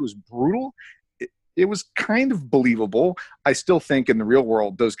in the end was brutal. It was kind of believable. I still think in the real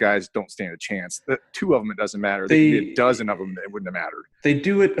world, those guys don't stand a chance. The two of them, it doesn't matter. A dozen of them, it wouldn't have mattered. They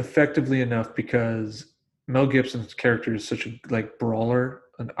do it effectively enough because Mel Gibson's character is such a brawler,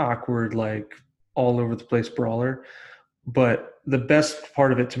 an awkward, all over the place brawler. But the best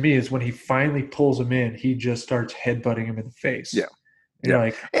part of it to me is when he finally pulls him in, he just starts headbutting him in the face. Yeah.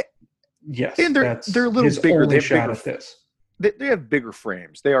 And you're yes. And they're a little bigger. They shot at this. They have bigger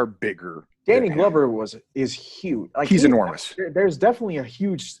frames. They are bigger. Danny Glover is huge. He's enormous. There's definitely a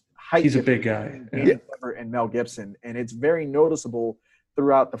huge height. He's a big guy. Danny Glover and Mel Gibson, and it's very noticeable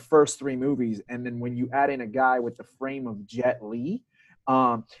throughout the first three movies. And then when you add in a guy with the frame of Jet Li,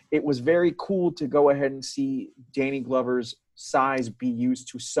 it was very cool to go ahead and see Danny Glover's size be used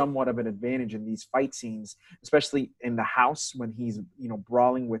to somewhat of an advantage in these fight scenes, especially in the house when he's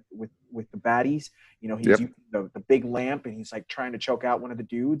brawling with the baddies. He's using the big lamp and he's trying to choke out one of the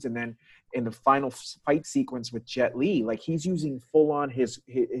dudes, and then in the final fight sequence with Jet Li, he's using full on his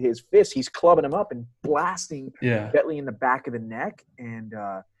fist, he's clubbing him up and blasting Jet Li in the back of the neck and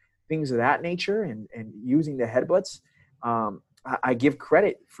things of that nature, and using the headbutts. I give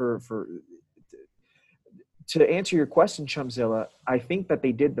credit for to answer your question, Chumpzilla. I think that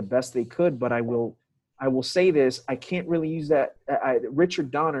they did the best they could, but I will say this: I can't really use that. Richard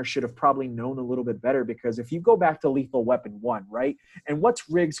Donner should have probably known a little bit better, because if you go back to Lethal Weapon 1, right, and what's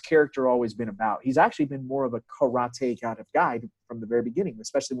Riggs' character always been about? He's actually been more of a karate kind of guy from the very beginning,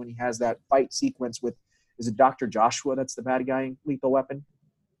 especially when he has that fight sequence with, is it Dr. Joshua that's the bad guy in Lethal Weapon?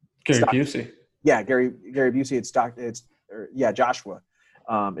 Gary Busey. Yeah, Gary Busey. Joshua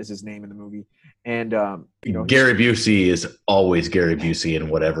is his name in the movie. And Gary Busey is always Gary Busey in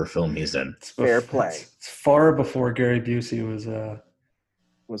whatever film he's in. Fair play. It's far before Gary Busey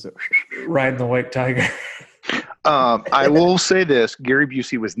was riding the white tiger. I will say this: Gary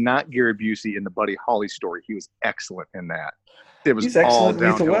Busey was not Gary Busey in the Buddy Holly story. He was excellent in that. It was all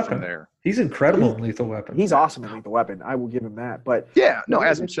downhill from there. He's incredible in Lethal Weapon. He's awesome in Lethal Weapon. I will give him that. But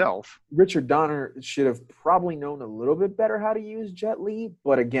as himself. Richard Donner should have probably known a little bit better how to use Jet Li.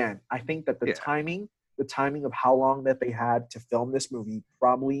 But again, I think that the timing of how long that they had to film this movie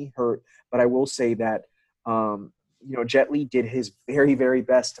probably hurt. But I will say that Jet Li did his very, very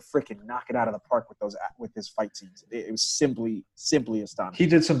best to freaking knock it out of the park with his fight scenes. It was simply astonishing. He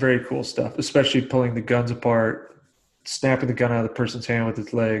did some very cool stuff, especially pulling the guns apart, snapping the gun out of the person's hand with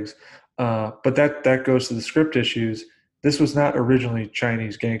his legs. But that goes to the script issues. This was not originally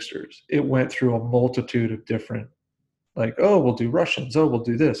Chinese gangsters. It went through a multitude of different, we'll do Russians. Oh, we'll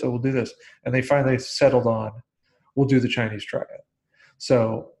do this. Oh, we'll do this. And they finally settled on, we'll do the Chinese triad.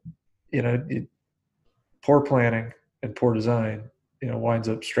 So poor planning and poor design, winds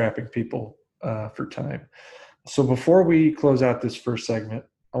up strapping people for time. So before we close out this first segment,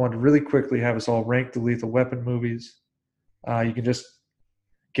 I want to really quickly have us all rank the Lethal Weapon movies. You can just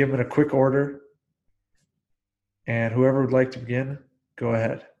give them in a quick order, and whoever would like to begin, go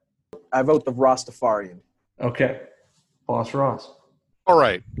ahead. I vote the Rastafarian. Okay, Boss Ross. All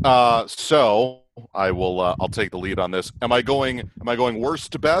right. So I will. I'll take the lead on this. Am I going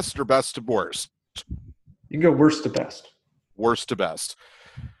worst to best or best to worst? You can go worst to best. Worst to best.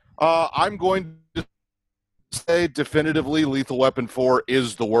 I'm going to say definitively Lethal Weapon 4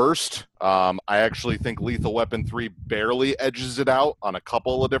 is the worst. I actually think Lethal Weapon 3 barely edges it out on a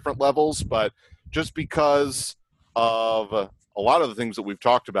couple of different levels, but just because of a lot of the things that we've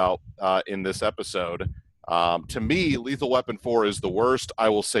talked about in this episode, to me, Lethal Weapon 4 is the worst. I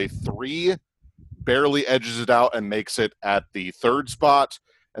will say 3 barely edges it out and makes it at the third spot.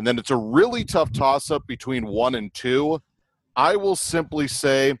 And then it's a really tough toss-up between 1 and 2. I will simply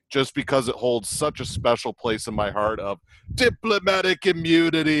say, just because it holds such a special place in my heart of diplomatic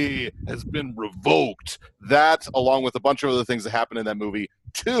immunity has been revoked, that, along with a bunch of other things that happen in that movie,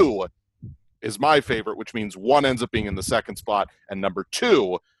 2 is my favorite, which means 1 ends up being in the second spot, and number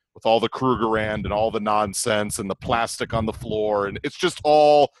 2, with all the Krugerrand and all the nonsense and the plastic on the floor, and it's just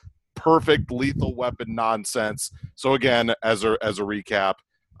all perfect Lethal Weapon nonsense. So again, as a recap,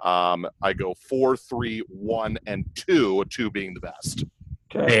 I go 4, 3, 1, and 2, 2 being the best.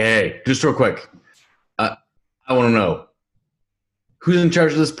 Okay. Hey, just real quick. I want to know, who's in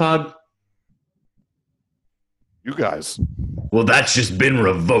charge of this pod? You guys. Well, that's just been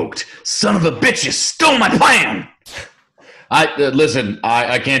revoked. Son of a bitch, you stole my plan! Listen,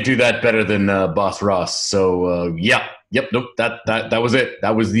 I can't do that better than Boss Ross. So, yep, nope, that was it.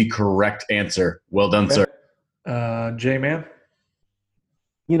 That was the correct answer. Well done, Okay. sir. J-Man?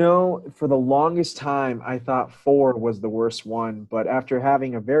 For the longest time, I thought 4 was the worst one. But after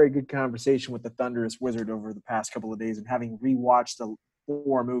having a very good conversation with the Thunderous Wizard over the past couple of days and having rewatched the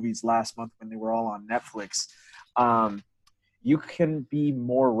 4 movies last month when they were all on Netflix, you can be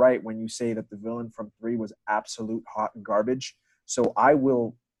more right when you say that the villain from 3 was absolute hot and garbage. So I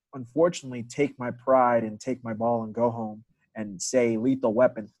will, unfortunately, take my pride and take my ball and go home and say Lethal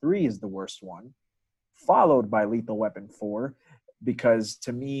Weapon 3 is the worst one, followed by Lethal Weapon 4. Because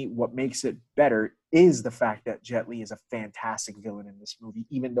to me, what makes it better is the fact that Jet Li is a fantastic villain in this movie,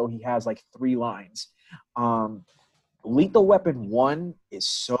 even though he has like 3 lines. Lethal Weapon 1 is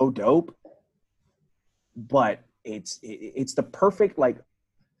so dope, but it's the perfect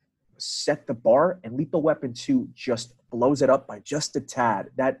set the bar, and Lethal Weapon 2 just blows it up by just a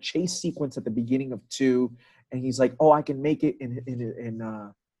tad. That chase sequence at the beginning of 2, and he's like, "Oh, I can make it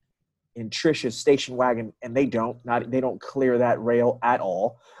in Trish's station wagon," and they don't clear that rail at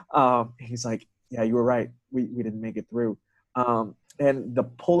all. He's like, "Yeah, you were right. We didn't make it through." And the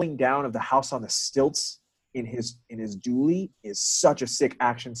pulling down of the house on the stilts in his dually is such a sick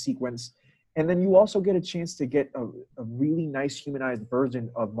action sequence. And then you also get a chance to get a really nice humanized version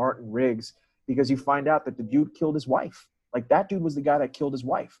of Martin Riggs, because you find out that the dude killed his wife. Like, that dude was the guy that killed his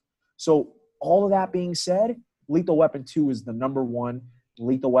wife. So all of that being said, Lethal Weapon 2 is the number 1.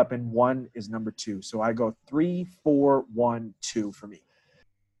 Lethal Weapon 1 is number 2. So I go 3, 4, 1, 2 for me.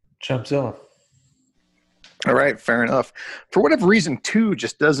 Chumpzilla. All right, fair enough. For whatever reason, 2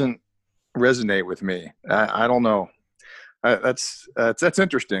 just doesn't resonate with me. I don't know. That's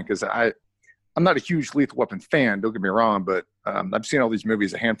interesting, because I'm not a huge Lethal Weapon fan, don't get me wrong, but I've seen all these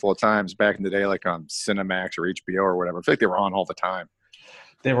movies a handful of times back in the day, like on Cinemax or HBO or whatever. I feel like they were on all the time.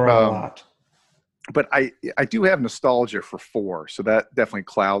 They were on a lot. But I do have nostalgia for 4, so that definitely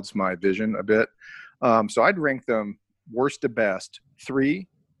clouds my vision a bit. So I'd rank them worst to best, 3,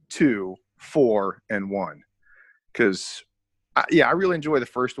 2, 4, and 1. Because, I really enjoy the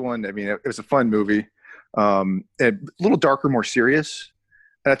first one. I mean, it was a fun movie. And a little darker, more serious.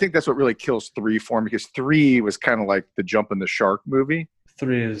 And I think that's what really kills 3 for me, because 3 was kind of like the jump in the shark movie.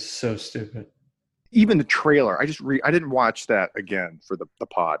 3 is so stupid. Even the trailer, I didn't watch that again for the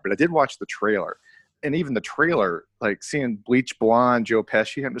pod, but I did watch the trailer. And even the trailer, like seeing Bleach Blonde, Joe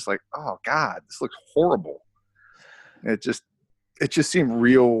Pesci, I'm just like, oh God, this looks horrible. It just seemed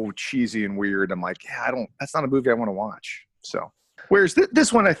real cheesy and weird. I'm like, that's not a movie I want to watch. So, whereas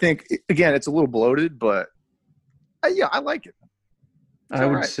this one, I think, again, it's a little bloated, but I like it. I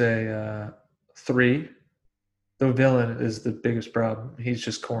would say 3. The villain is the biggest problem. He's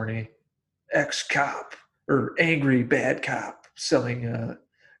just corny. Ex-cop or angry bad cop selling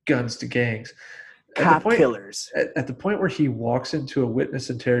guns to gangs. Cop killers. At the point where he walks into a witness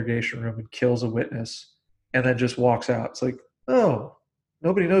interrogation room and kills a witness and then just walks out, it's like, oh,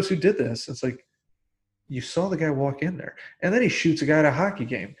 nobody knows who did this. It's like, you saw the guy walk in there, and then he shoots a guy at a hockey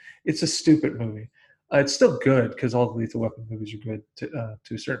game. It's a stupid movie. It's still good because all the Lethal Weapon movies are good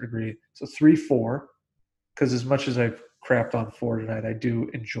to a certain degree. So 3-4, because as much as I've crapped on 4 tonight, I do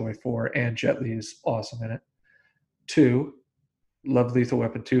enjoy 4, and Jet Li is awesome in it. 2, love Lethal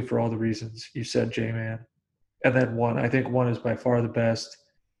Weapon 2 for all the reasons you said, J-Man. And then 1, I think 1 is by far the best.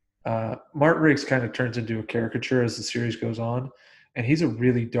 Martin Riggs kind of turns into a caricature as the series goes on, and he's a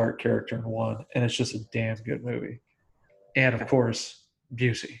really dark character in 1, and it's just a damn good movie. And, of course,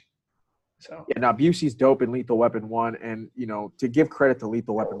 Busey. So Yeah, now Busey's dope in Lethal Weapon 1, and, you know, to give credit to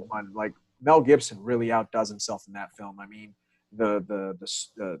Lethal Weapon 1, like, Mel Gibson really outdoes himself in that film. I mean,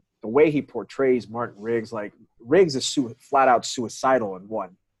 the way he portrays Martin Riggs, like, Riggs is flat out suicidal in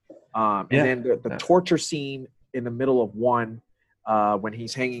 1. And then the torture scene in the middle of 1, when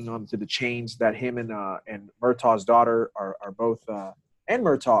he's hanging onto the chains that him and Murtaugh's daughter are both, and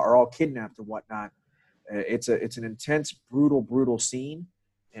Murtaugh are all kidnapped and whatnot. It's an intense, brutal scene,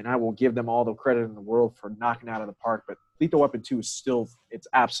 and I will give them all the credit in the world for knocking it out of the park. But Lethal Weapon 2 is still, it's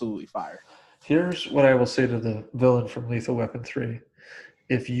absolutely fire. Here's what I will say to the villain from Lethal Weapon 3.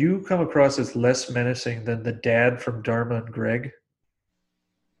 If you come across as less menacing than the dad from Dharma and Greg,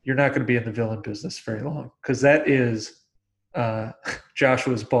 you're not going to be in the villain business very long, because that is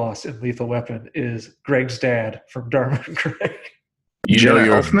Joshua's boss in Lethal Weapon is Greg's dad from Dharma and Greg. You know Jenna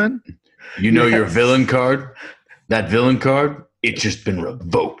your Elfman? You know your villain card. That villain card, it's just been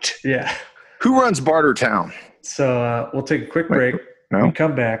revoked. Yeah. Who runs Bartertown? So we'll take a quick break. No? We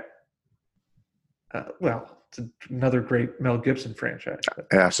come back. It's another great Mel Gibson franchise. But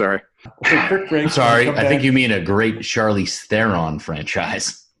Yeah, sorry. we'll take a quick break. Sorry, Come I think back. you mean a great Charlize Theron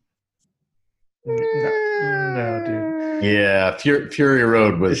franchise. No, dude. Yeah, Fury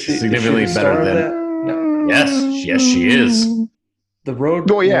Road was Is she significantly a star better of than. that? No. Yes, she is. The Road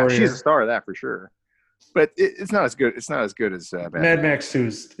Oh yeah, Warrior. she's a star of that for sure. But it's not as good. It's not as good as Mad Max 2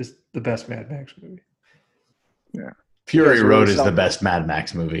 is the best Mad Max movie. Fury You guys Road really is the sound- best Mad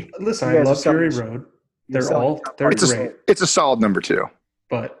Max movie. Listen, You I guys love are Fury selling- Road. You're They're it's great. a solid number 2.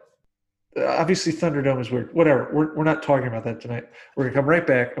 But obviously Thunderdome is weird. Whatever. We're not talking about that tonight. We're going to come right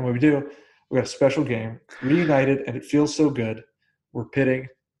back. And when we do, we got a special game. Reunited, and it feels so good. We're pitting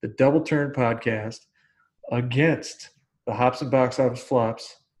the Double Turn podcast against the Hops and Box Office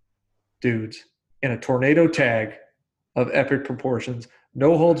Flops dudes in a tornado tag of epic proportions.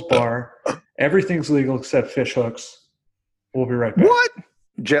 No holds bar. Everything's legal except fish hooks. We'll be right back. What?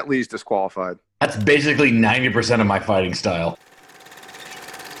 Jet Li's disqualified. That's basically 90% of my fighting style.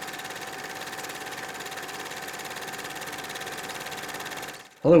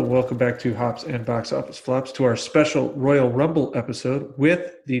 Hello, welcome back to Hops and Box Office Flops, to our special Royal Rumble episode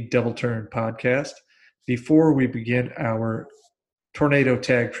with the Double Turn podcast. Before we begin our Tornado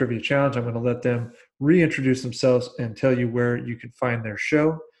Tag Trivia Challenge, I'm going to let them reintroduce themselves and tell you where you can find their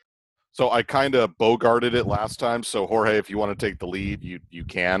show. So I kind of bogarted it last time. So Jorge, if you want to take the lead, you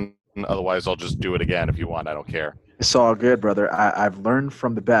can. Otherwise, I'll just do it again if you want. I don't care. It's all good, brother. I've learned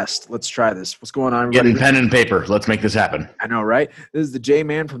from the best. Let's try this. What's going on, Getting everybody? pen and paper. Let's make this happen. I know, right? This is the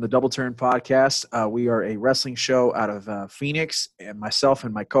J-Man from the Double Turn podcast. We are a wrestling show out of Phoenix, and myself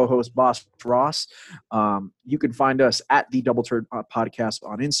and my co-host, Boss Ross. You can find us at the Double Turn podcast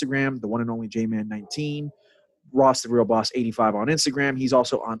on Instagram, the one and only J-Man 19, Ross the Real Boss 85 on Instagram. He's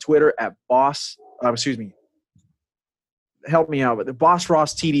also on Twitter at help me out with the Boss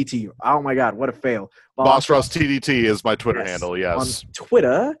Ross TDT. Oh my God, what a fail! Boss Ross TDT is my Twitter Yes, handle. Yes. on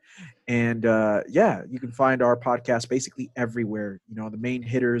Twitter. And you can find our podcast basically everywhere. You know, the main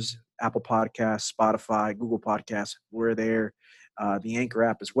hitters: Apple Podcasts, Spotify, Google Podcasts. We're there. The Anchor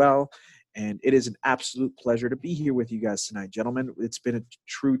app as well. And it is an absolute pleasure to be here with you guys tonight, gentlemen. It's been a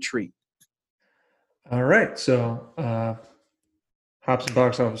true treat. All right, so Hops and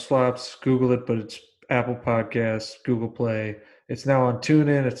Box Office Flops, Google it, but it's Apple Podcasts, Google Play. It's now on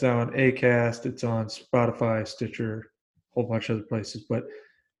TuneIn. It's now on Acast. It's on Spotify, Stitcher, a whole bunch of other places. But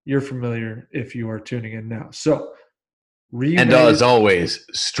you're familiar if you are tuning in now. So, And as always,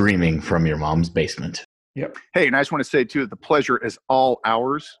 streaming from your mom's basement. Yep. Hey, and I just want to say, too, that the pleasure is all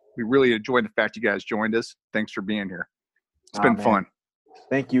ours. We really enjoyed the fact you guys joined us. Thanks for being here. It's been Man. fun.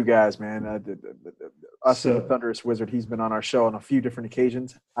 Thank you guys, man. Us and So- the Thunderous Wizard, he's been on our show on a few different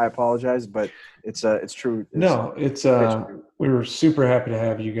occasions. I apologize, but it's true. We were super happy to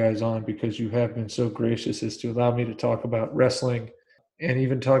have you guys on because you have been so gracious as to allow me to talk about wrestling and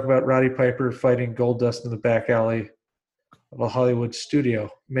even talk about Roddy Piper fighting Goldust in the back alley of a Hollywood studio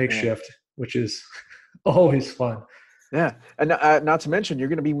makeshift, which is always fun. Yeah, and not to mention, you're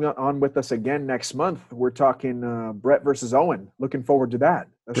going to be on with us again next month. We're talking Brett versus Owen. Looking forward to that.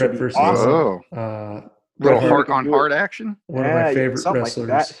 That should Brett be versus awesome. little Bret heart can on do heart action. one of my Yeah, favorite something like wrestlers,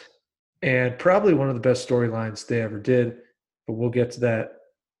 that. and probably one of the best storylines they ever did. But we'll get to that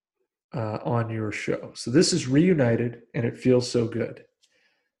on your show. So this is Reunited, and it feels so good.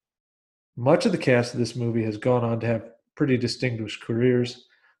 Much of the cast of this movie has gone on to have pretty distinguished careers.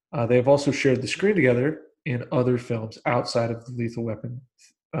 They have also shared the screen together in other films outside of the Lethal Weapon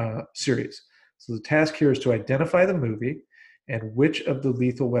series. So the task here is to identify the movie and which of the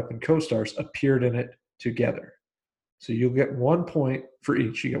Lethal Weapon co-stars appeared in it together. So you'll get 1 point for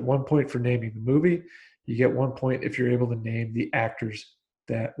each. You get 1 point for naming the movie. You get 1 point if you're able to name the actors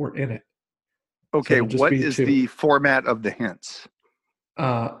that were in it. Okay, it'll just what be is 2. the format of the hints?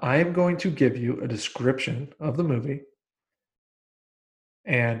 I am going to give you a description of the movie,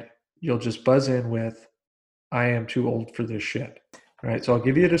 and you'll just buzz in with, I am too old for this shit. All right, so I'll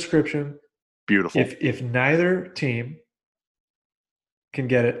give you a description. Beautiful. If neither team can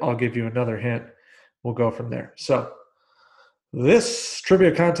get it, I'll give you another hint. We'll go from there. So this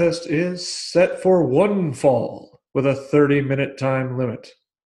trivia contest is set for one fall with a 30-minute time limit.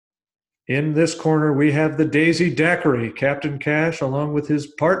 In this corner, we have the Daisy Daiquiri, Captain Cash, along with his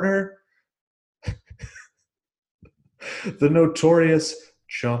partner, the notorious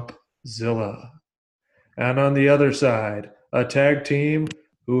Chumpzilla. And on the other side, a tag team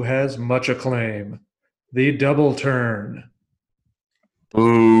who has much acclaim, the Double Turn.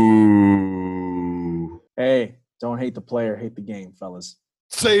 Ooh. Hey, don't hate the player, hate the game, fellas.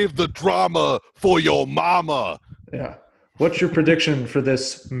 Save the drama for your mama. Yeah. What's your prediction for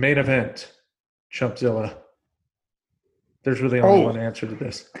this main event, Chumpzilla? There's really only one answer to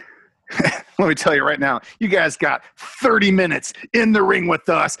this. Let me tell you right now, you guys got 30 minutes in the ring with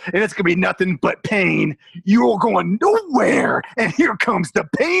us, and it's going to be nothing but pain. You're going nowhere, and here comes the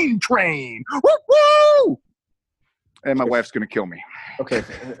pain train. Woo-woo! And my wife's going to kill me. Okay,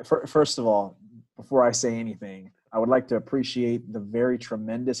 first of all, before I say anything, I would like to appreciate the very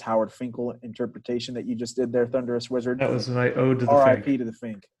tremendous Howard Finkel interpretation that you just did there, Thunderous Wizard. That was my ode to the R.I.P. Fink. to the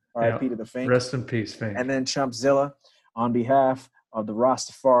Fink. R.I.P. to the Fink. Rest in peace, Fink. And then Chumpzilla, on behalf of the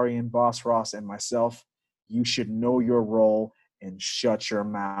Rastafarian Boss Ross and myself, you should know your role and shut your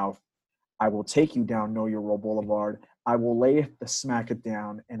mouth. I will take you down Know Your Role Boulevard. I will lay the smack it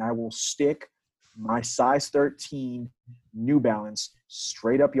down, and I will stick my size 13 New Balance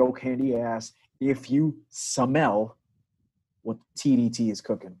straight up your candy ass if you smell what TDT is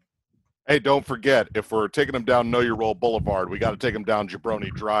cooking. Hey, don't forget, if we're taking them down Know Your Role Boulevard, we got to take them down Jabroni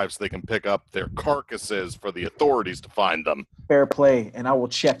Drive so they can pick up their carcasses for the authorities to find them. Fair play, and I will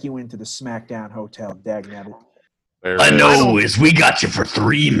check you into the SmackDown Hotel, dagnabbit. There I it is. know is we got you for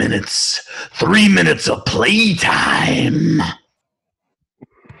 3 minutes. 3 minutes of playtime.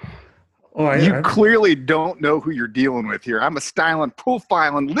 Oh, You clearly don't know who you're dealing with here. I'm a styling,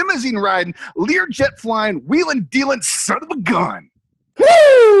 profiling, limousine riding, Learjet flying, wheeling dealing son of a gun.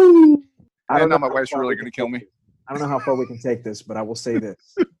 Woo! I don't know. My how wife's far really we going to can kill me. take I don't know how far we can take this, but I will say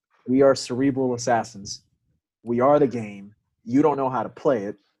this. We are cerebral assassins. We are the game. You don't know how to play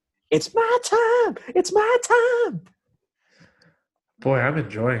it. It's my time. It's my time. Boy, I'm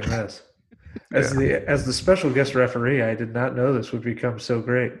enjoying this. As the special guest referee, I did not know this would become so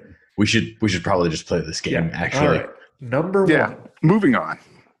great. We should probably just play this game, actually. All right. Number Yeah. one. Moving on.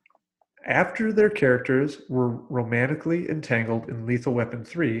 After their characters were romantically entangled in Lethal Weapon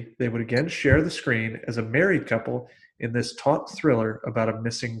 3, they would again share the screen as a married couple in this taut thriller about a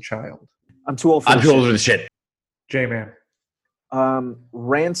missing child. I'm too old for I'm this too old shit. for this shit. J-Man.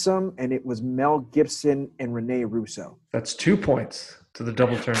 Ransom, and it was Mel Gibson and Rene Russo. That's 2 points to the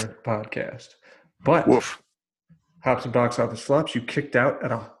Double Turn podcast. But Woof. Hops and Box Office Flops, you kicked out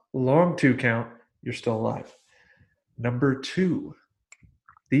at a long 2 count. You're still alive. Number 2.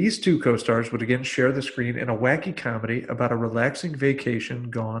 These 2 co-stars would again share the screen in a wacky comedy about a relaxing vacation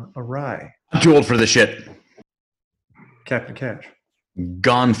gone awry. I'm too old for this shit. Captain Cash.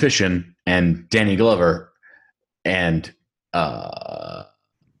 Gone Fishing and Danny Glover and Joe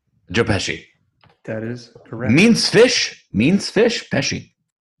Pesci. That is correct. Means fish, Pesci.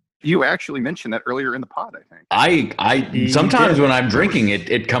 You actually mentioned that earlier in the pod, I think. I sometimes when I'm drinking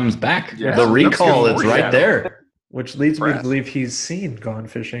it comes back. Yeah. The recall That's is good right foreshadowing. there. Which leads me to Brad. believe he's seen Gone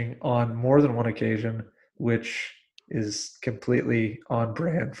Fishing on more than one occasion, which is completely on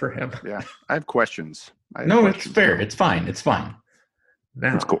brand for him. Yeah. I have questions. No, it's fair. It's fine. It's fine.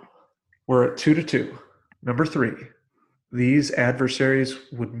 Now, That's cool. we're at 2-2. Number 3. These adversaries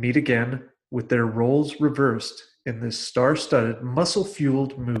would meet again with their roles reversed in this star-studded,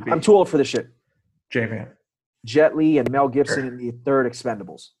 muscle-fueled movie. I'm too old for this shit. J-Man. Jet Li and Mel Gibson in the third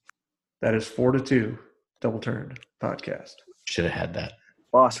Expendables. That is 4-2. Double Turn podcast. Should have had that.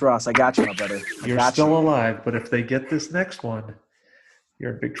 Boss Ross, I got you, my brother. I You're got still you. alive, but if they get this next one,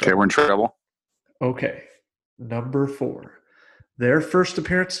 you're in big Okay, trouble. we're in trouble. Okay. Number 4. Their first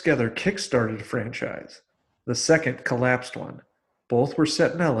appearance together kickstarted a franchise. The second collapsed one. Both were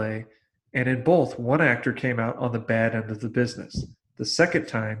set in LA, and in both, one actor came out on the bad end of the business. The second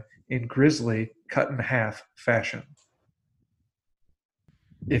time in grisly, cut-in-half fashion.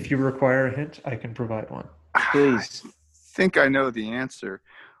 If you require a hint, I can provide one. Please. I think I know the answer.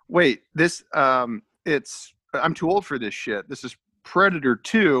 Wait, this it's I'm too old for this shit. This is Predator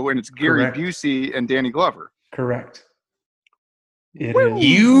 2, and it's Gary Correct. Busey and Danny Glover. Correct. It is.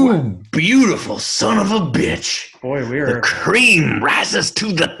 You beautiful son of a bitch. Boy, we The are cream rises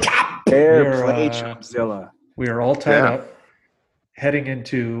to the top. Fair We're, play, uh, Chumzilla. all tied Yeah. up, heading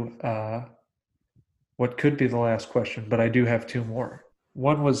into what could be the last question, but I do have 2 more.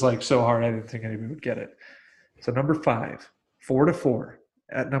 One was like so hard I didn't think anybody would get it. So number 5, 4-4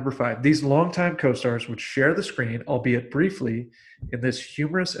 at number 5. These longtime co-stars would share the screen, albeit briefly, in this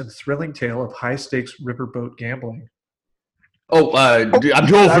humorous and thrilling tale of high-stakes riverboat gambling. Oh, I'm too old for I'm the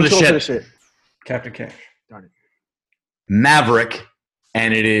too old for shit. this shit. Captain Cash. Darn it. Maverick,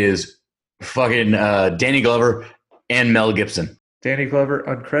 and it is fucking Danny Glover and Mel Gibson. Danny Glover,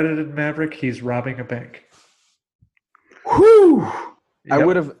 uncredited Maverick. He's robbing a bank. Whew. I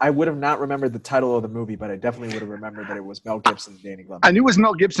Yep. would have not remembered the title of the movie, but I definitely would have remembered that it was Mel Gibson and Danny Glover. I knew it was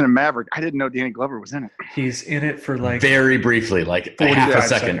Mel Gibson and Maverick. I didn't know Danny Glover was in it. He's in it for like Very briefly, like a half 45 a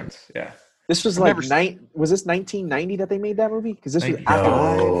second. seconds. Yeah. This was I've like never was this 1990 that they made that movie? Because this was 95. after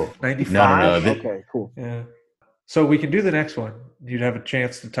No. 95. No. Okay, cool. Yeah. So we can do the next one. You'd have a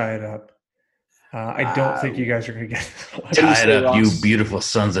chance to tie it up. I don't think you guys are going to get this one. Tie it up, you Ross? beautiful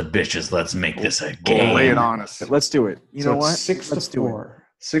sons of bitches. Let's make this a Lay game. it on us. Let's do it. You know it's what? 6 Let's to do it. 4.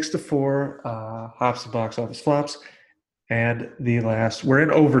 6 to 4. Hops and box office flops. And the last, we're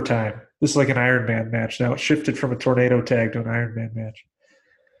in overtime. This is like an Iron Man match now. It shifted from a tornado tag to an Iron Man match.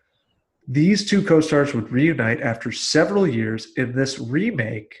 These 2 co-stars would reunite after several years in this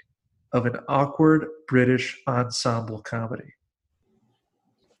remake of an awkward British ensemble comedy.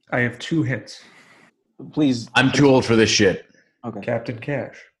 I have 2 hints. Please. I'm too old for this shit. Okay. Captain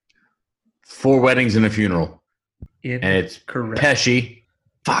Cash. 4 weddings and a funeral. And it's Incorrect. Pesci.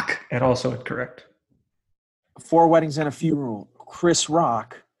 Fuck. And also incorrect. 4 Weddings and a Funeral. Chris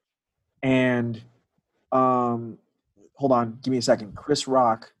Rock and hold on, give me a second. Chris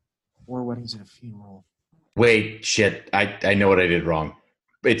Rock, 4 Weddings and a Funeral. Wait, shit. I know what I did wrong.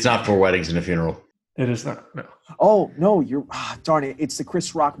 It's not 4 weddings and a funeral. It is not. No. Oh no, darn it! It's the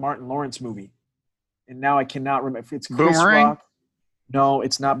Chris Rock Martin Lawrence movie, and now I cannot remember if it's Chris Boomerang? Rock. No,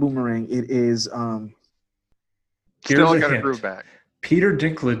 it's not Boomerang. It is. Still Here's a got a hint. groove back. Peter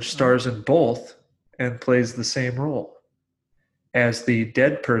Dinklage stars in both and plays the same role as the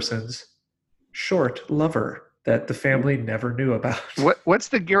dead person's short lover that the family never knew about. What's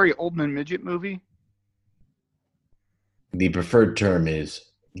the Gary Oldman midget movie? The preferred term is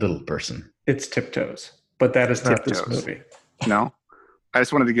little person. It's Tiptoes, but that is not this Tiptoes. movie. No, I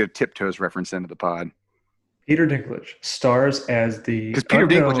just wanted to get a Tiptoes reference into the pod Peter Dinklage stars as the because Peter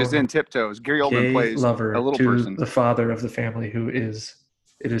unknown Dinklage is in Tiptoes. Gary Oldman gay plays lover a little to person. the father of the family who is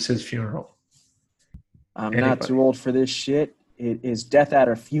it is his funeral. I'm Anybody. not too old for this shit. It is Death at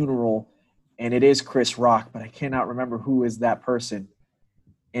a Funeral, and it is Chris Rock, but I cannot remember who is that person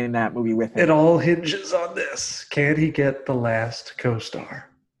in that movie with him. It all hinges on this. Can he get the last co-star?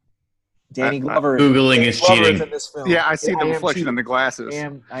 Danny Glover. Googling Danny is Glover cheating. in this film. Yeah, I see the am reflection in the glasses.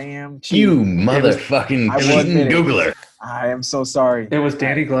 I am You cheating. motherfucking I was cheating admitting. Googler. I am so sorry. It was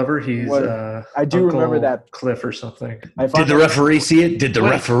Danny Glover. He's What- I do remember Uncle that. Cliff or something. I Did find the that- referee see it? Did the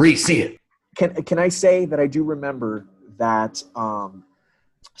referee see it? Can I say that I do remember that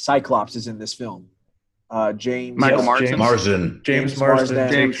Cyclops is in this film? James Michael Yes, Marsden. James- Marsden. James James Marsden,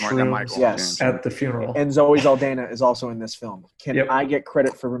 Marsden. James James Marsden, Michael. Yes. James. at the funeral. and Zoe Saldana is also in this film. Can Yep. I get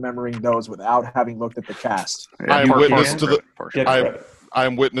credit for remembering those without having looked at the cast? I am partial witness to credit, the- partial Get I- credit. I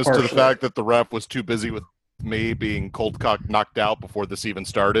am witness to the Partially. fact that the ref was too busy with me being cold cock knocked out before this even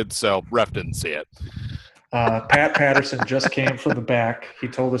started, so ref didn't see it. Pat Patterson just came from the back. He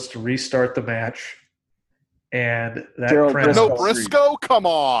told us to restart the match, and that Gerald crown. No Briscoe. Briscoe? Come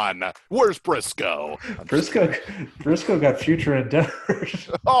on. Where's Briscoe? Briscoe got future endeavors.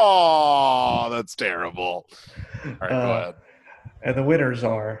 Oh, that's terrible. All right, go ahead. And the winners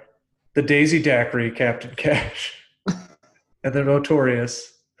are the Daisy Daiquiri, Captain Cash, and the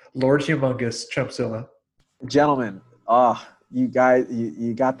notorious Lord Humongous, Chumpzilla. Gentlemen, you guys,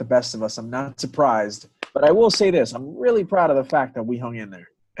 you got the best of us. I'm not surprised. But I will say this: I'm really proud of the fact that we hung in there.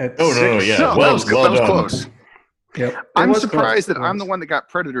 At Oh, no, six- yeah. No, Well- that was well done. close. Yep. It I'm was surprised close. that I'm the one that got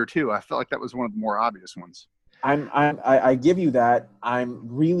Predator 2. I felt like that was one of the more obvious ones I give you that. I'm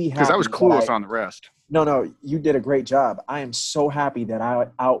really happy because I was that clueless on the rest. No, you did a great job. I am so happy that I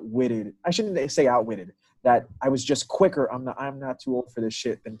outwitted. I shouldn't say outwitted. That I was just quicker. I'm not too old for this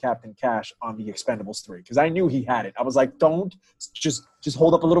shit than Captain Cash on the Expendables 3 because I knew he had it. I was like, don't just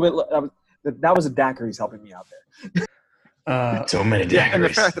hold up a little bit. That was a daiquiri's helping me out there. So many daiquiris. Yeah, and the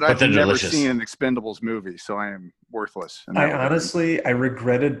fact that but I've they're never delicious. seen an Expendables movie, so I am worthless. in that I regard. honestly, I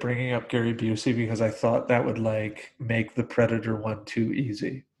regretted bringing up Gary Busey because I thought that would like make the Predator one too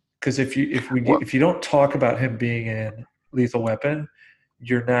easy. Because if you don't talk about him being in Lethal Weapon,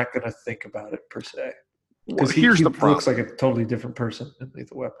 you're not going to think about it per se. Well, Because here's he the problem. looks like a totally different person in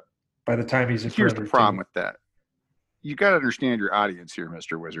Lethal Weapon by the time he's a Here's the Predator problem 2. with that. You got to understand your audience here,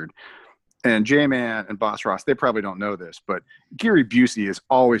 Mr. Wizard. And J-Man and Boss Ross, they probably don't know this, but Gary Busey is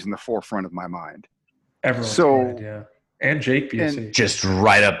always in the forefront of my mind. Everyone's So- mind, yeah. And Jake Busey. Just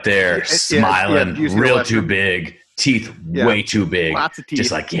right up there, Yeah, smiling, Busey real Western. too big, teeth Yeah. way too big. Lots of teeth.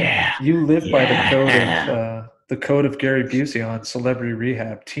 Just like, yeah. You live by Yeah. the code of Gary Busey on Celebrity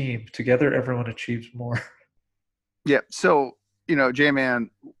Rehab. Team together, everyone achieves more. Yeah. So,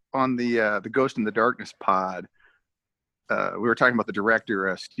 J-Man, on the Ghost in the Darkness pod, we were talking about the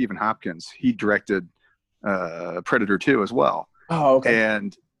director, Stephen Hopkins. He directed Predator 2 as well. Oh, okay.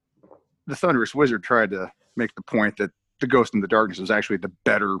 And the Thunderous Wizard tried to make the point that the Ghost in the Darkness was actually the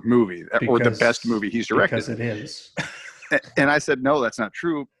better movie or the Because- best movie he's directed. Because it is. And I said, no, that's not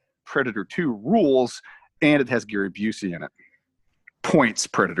true. Predator 2 rules, and it has Gary Busey in it. Points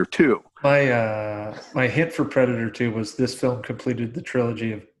Predator 2. My hint for Predator 2 was this film completed the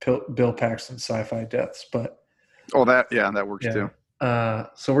trilogy of Bill Paxton's sci-fi deaths, but Oh, that works yeah. too.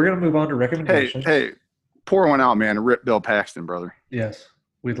 So we're gonna move on to recommendations. Hey, pour one out, man, and rip Bill Paxton, brother. Yes,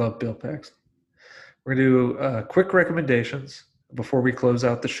 we love Bill Paxton. We're gonna do quick recommendations before we close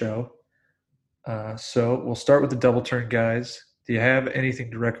out the show. So we'll start with the Double Turn guys. Do you have anything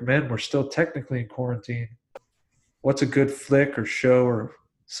to recommend? We're still technically in quarantine. What's a good flick or show or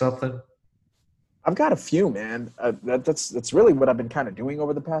something? I've got a few, man. That's really what I've been kind of doing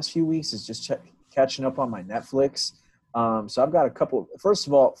over the past few weeks is just catching up on my Netflix. So I've got a couple. First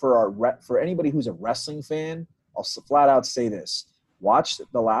of all, for anybody who's a wrestling fan, I'll flat out say this: watch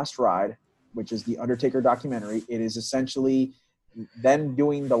The Last Ride, which is the Undertaker documentary. It is essentially them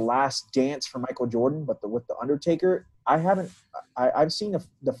doing the last dance for Michael Jordan, but with the Undertaker. I've seen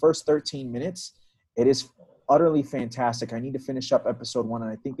the first 13 minutes. It is utterly fantastic. I need to finish up episode 1,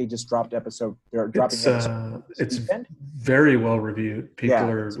 and I think they just dropped episode. They're dropping episode. It's this weekend. very well reviewed. People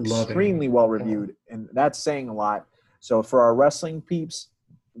are it's loving extremely well reviewed, and that's saying a lot. So for our wrestling peeps,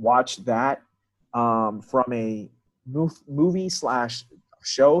 watch that. From a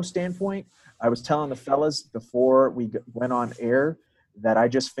movie/show standpoint, I was telling the fellas before we went on air that I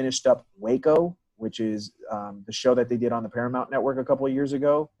just finished up Waco, which is the show that they did on the Paramount Network a couple of years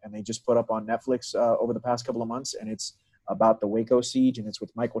ago, and they just put up on Netflix over the past couple of months, and it's about the Waco siege, and it's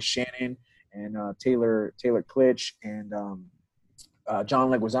with Michael Shannon and Taylor Klitsch, and John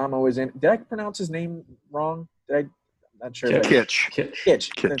Leguizamo is in. Did I pronounce his name wrong? I'm not sure. if I-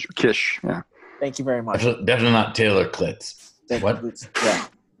 Kish. Yeah. Thank you very much. Definitely not Taylor Klitz. What? Yeah.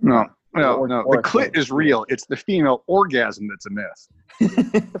 No. Or The clit is real. It's the female orgasm that's a myth.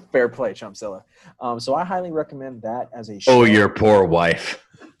 Fair play, Chumpzilla. So I highly recommend that as a show. Oh, your poor wife.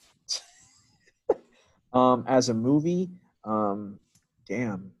 As a movie,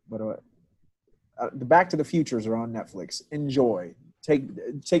 damn. What do I? The Back to the Futures are on Netflix. Enjoy. Take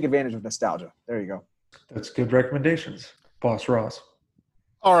advantage of nostalgia. There you go. That's good recommendations, Boss Ross.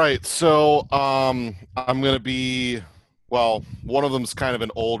 All right, so I'm going to be, well, one of them's kind of an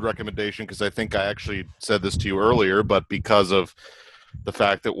old recommendation because I think I actually said this to you earlier, but because of the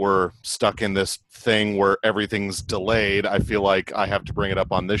fact that we're stuck in this thing where everything's delayed, I feel like I have to bring it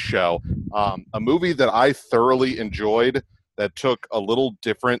up on this show. A movie that I thoroughly enjoyed that took a little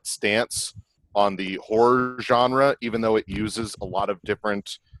different stance on the horror genre, even though it uses a lot of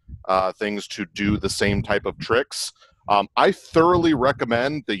different things to do the same type of tricks. I thoroughly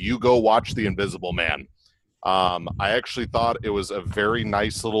recommend that you go watch The Invisible Man. I actually thought it was a very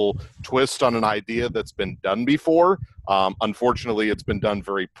nice little twist on an idea that's been done before. Unfortunately, it's been done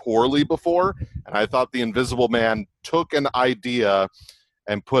very poorly before. And I thought The Invisible Man took an idea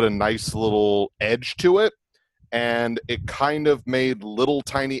and put a nice little edge to it. And it kind of made little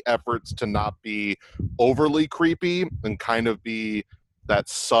tiny efforts to not be overly creepy and kind of be that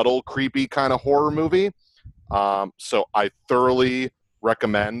subtle, creepy kind of horror movie. So I thoroughly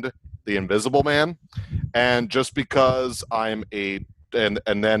recommend The Invisible Man. And just because I'm and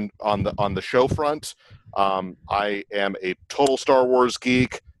then on the show front, I am a total Star Wars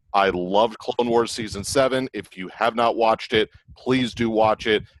geek. I loved Clone Wars Season 7. If you have not watched it, please do watch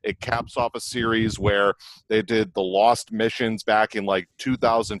it. It caps off a series where they did the Lost missions back in like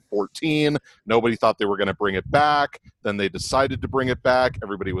 2014. Nobody thought they were going to bring it back. Then they decided to bring it back.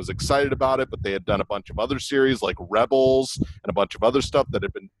 Everybody was excited about it, but they had done a bunch of other series like Rebels and a bunch of other stuff that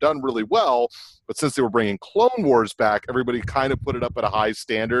had been done really well. But since they were bringing Clone Wars back, everybody kind of put it up at a high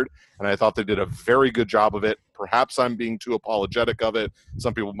standard, and I thought they did a very good job of it. Perhaps I'm being too apologetic of it.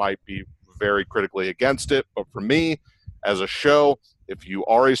 Some people might be very critically against it, but for me, as a show, if you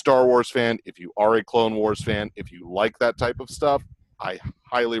are a Star Wars fan, if you are a Clone Wars fan, if you like that type of stuff, I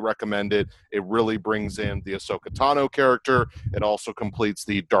highly recommend it. It really brings in the Ahsoka Tano character. It also completes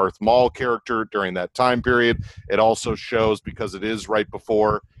the Darth Maul character during that time period. It also shows, because it is right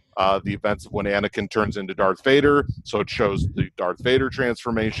before the events of when Anakin turns into Darth Vader, so it shows the Darth Vader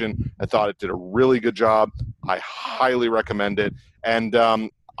transformation. I thought it did a really good job. I highly recommend it. And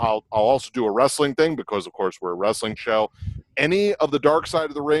I'll also do a wrestling thing because, of course, we're a wrestling show. Any of the Dark Side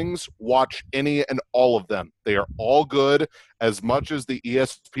of the Rings, watch any and all of them. They are all good. As much as the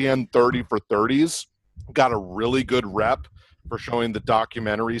ESPN 30 for 30s got a really good rep for showing the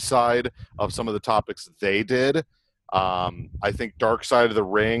documentary side of some of the topics they did, I think Dark Side of the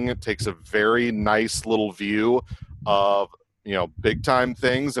Ring takes a very nice little view of, big time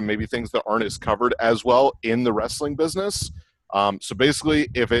things and maybe things that aren't as covered as well in the wrestling business. So basically,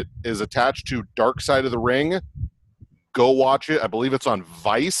 if it is attached to Dark Side of the Ring, go watch it. I believe it's on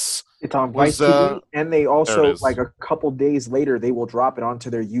Vice. It's on Vice TV, and they also, like a couple days later, they will drop it onto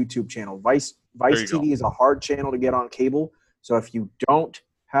their YouTube channel. Vice TV is a hard channel to get on cable, so if you don't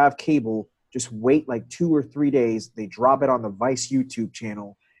have cable, just wait like 2 or 3 days. They drop it on the Vice YouTube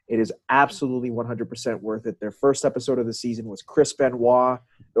channel. It is absolutely 100% worth it. Their first episode of the season was Chris Benoit,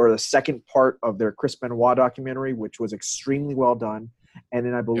 or the second part of their Chris Benoit documentary, which was extremely well done. And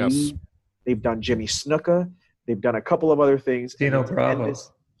then I believe they've done Jimmy Snuka. They've done a couple of other things. Dino Bravo.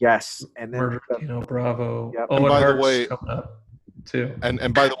 Yes. And then Murder Dino Bravo. Yep. Owen by Hart's the way, coming up too.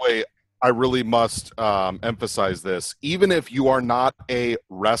 And by the way, I really must emphasize this. Even if you are not a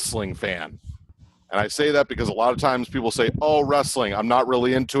wrestling fan, and I say that because a lot of times people say, oh, wrestling, I'm not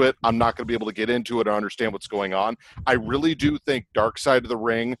really into it. I'm not going to be able to get into it or understand what's going on. I really do think Dark Side of the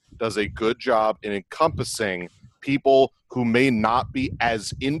Ring does a good job in encompassing people who may not be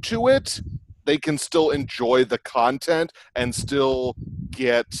as into it. They can still enjoy the content and still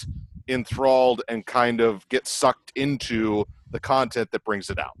get enthralled and kind of get sucked into the content that brings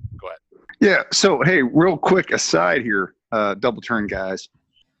it out. Go ahead. Yeah. So, hey, real quick aside here, double turn guys.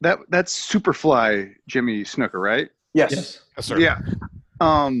 That's Superfly Jimmy Snuka, right? Yes. Yes, sir. Yeah.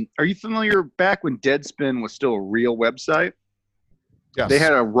 Are you familiar back when Deadspin was still a real website? Yes. They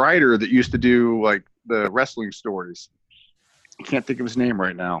had a writer that used to do like the wrestling stories. I can't think of his name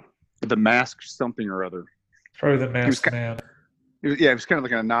right now. The Mask something or other. Probably the Masked Man. He was kind of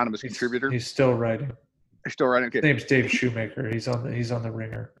like an anonymous contributor. He's still writing. He's still writing. Okay. His name's Dave Shoemaker. He's on the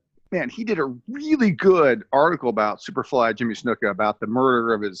Ringer. Man, he did a really good article about Superfly Jimmy Snuka, about the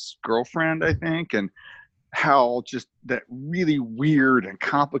murder of his girlfriend, I think, and how just that really weird and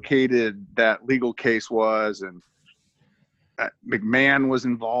complicated that legal case was, and McMahon was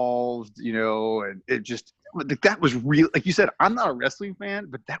involved, and it just, that was real. Like you said, I'm not a wrestling fan,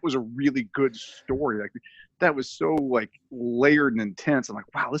 but that was a really good story. Like that was so like layered and intense. I'm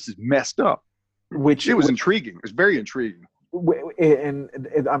like, wow, this is messed up. It was intriguing. It was very intriguing. And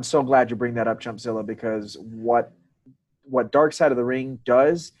I'm so glad you bring that up, Chumpzilla, because what Dark Side of the Ring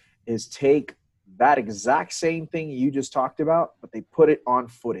does is take that exact same thing you just talked about, but they put it on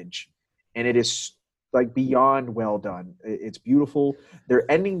footage, and it is like beyond well done. It's beautiful. They're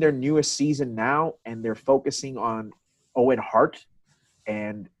ending their newest season now, and they're focusing on Owen Hart,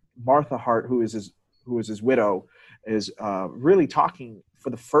 and Martha Hart, who is his widow, is really talking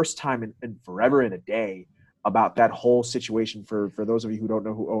for the first time in forever and a day about that whole situation. For those of you who don't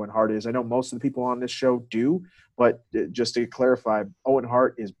know who Owen Hart is, I know most of the people on this show do, but just to clarify, Owen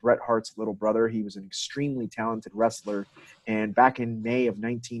Hart is Bret Hart's little brother. He was an extremely talented wrestler, and back in May of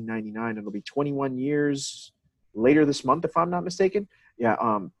 1999, it'll be 21 years later this month, if I'm not mistaken.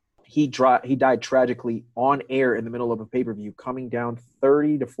 Yeah, he died tragically on air in the middle of a pay-per-view, coming down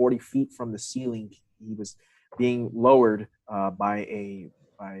 30 to 40 feet from the ceiling. He was being lowered by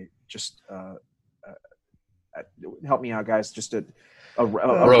help me out, guys. Just a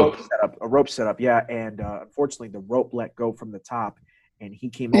rope setup. Yeah, and unfortunately, the rope let go from the top, and he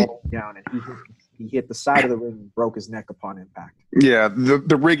came all the way down, and he hit the side of the ring and broke his neck upon impact. Yeah,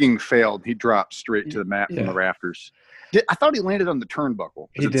 the rigging failed. He dropped straight to the mat from the rafters. I thought he landed on the turnbuckle.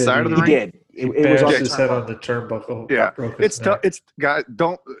 He Was it the did. side of the He ring? did. It was on his head on the turnbuckle. Yeah, broke his it's tough. neck. It's guys.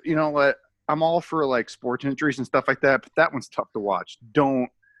 Don't you know what? I'm all for like sports injuries and stuff like that, but that one's tough to watch. Don't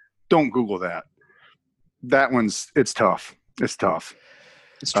Google that. That one's it's tough. It's tough.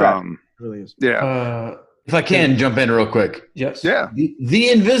 It's tragic. It really is. Yeah. If I can jump in real quick. Yes. Yeah. The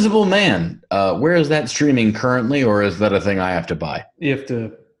Invisible Man, where is that streaming currently, or is that a thing I have to buy? You have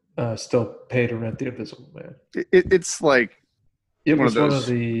to still pay to rent The Invisible Man. It's like It one was of one those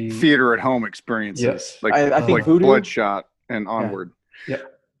of the theater at home experiences. Yes. Like I think like Voodoo- Bloodshot and onward. Fair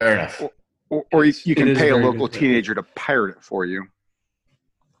enough. Or you It can is pay a very local good. teenager to pirate it for you.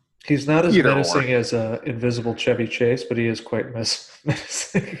 He's not as Either or. menacing as Invisible Chevy Chase, but he is quite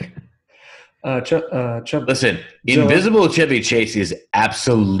menacing. Listen, Invisible Chevy Chase is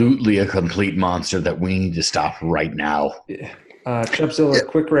absolutely a complete monster that we need to stop right now. Chumpzilla,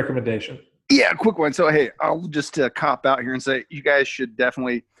 quick recommendation. Yeah, quick one. So, hey, I'll just cop out here and say you guys should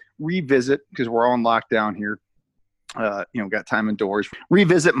definitely revisit, because we're all in lockdown here. Got time indoors.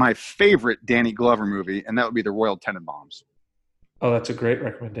 Revisit my favorite Danny Glover movie, and that would be The Royal Tenenbaums. Oh, that's a great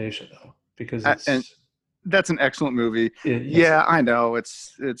recommendation, though, because And that's an excellent movie. yes. Yeah, I know.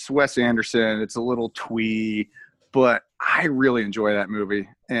 It's Wes Anderson. It's a little twee, but I really enjoy that movie.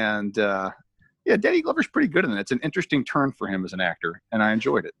 And, Danny Glover's pretty good in it. It's an interesting turn for him as an actor, and I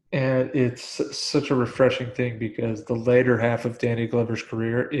enjoyed it. And it's such a refreshing thing because the later half of Danny Glover's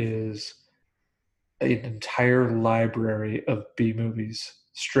career is an entire library of B movies,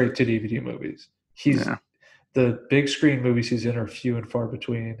 straight to DVD movies. The big screen movies he's in are few and far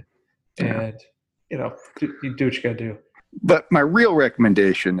between, and you do what you got to do. But my real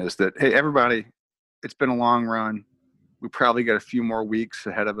recommendation is that, hey, everybody, it's been a long run. We probably got a few more weeks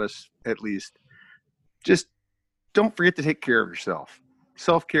ahead of us, at least. Just don't forget to take care of yourself.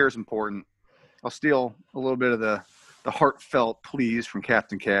 Self-care is important. I'll steal a little bit of the heartfelt pleas from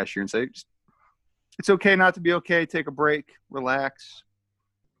Captain Cash here and say, it's okay not to be okay. Take a break, relax,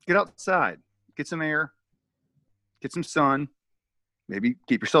 get outside, get some air, get some sun, maybe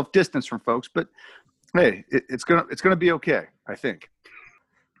keep yourself distance from folks, but hey, it's gonna be okay, I think.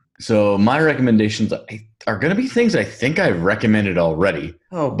 So my recommendations are going to be things I think I've recommended already.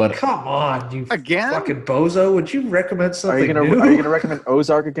 Oh, But- come on, you Again? fucking bozo! Would you recommend Are something you new? gonna recommend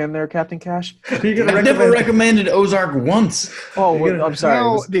Ozark again, there, Captain Cash? Are you gonna I've never recommend? recommended Ozark once. Oh, You're gonna- I'm sorry. No,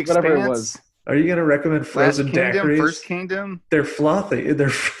 It was- The whatever it Expanse, was. Are you gonna recommend Last frozen Kingdom, daiquiris? First Kingdom. They're frothy. They're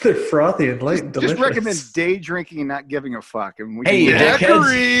frothy and light and delicious. Just recommend day drinking and not giving a fuck. And we Hey, can-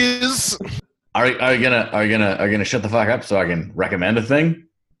 dickheads. Daiquiris! Are you gonna shut the fuck up so I can recommend a thing?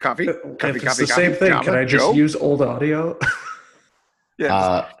 coffee. If Coffee, it's coffee, the same coffee. thing, Java, can I just Joe? use old audio?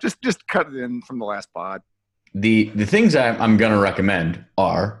 Yeah, just cut it in from the last pod. The things I'm gonna recommend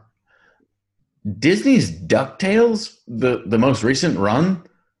are Disney's DuckTales, the most recent run,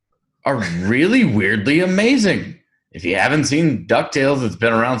 are really weirdly amazing. If you haven't seen DuckTales, it's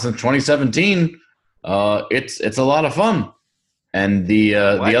been around since 2017. It's a lot of fun. And the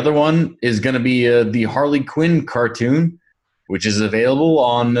other one is going to be the Harley Quinn cartoon, which is available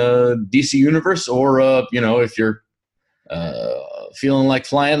on DC Universe, or if you're feeling like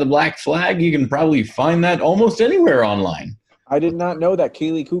flying the black flag, you can probably find that almost anywhere online. I did not know that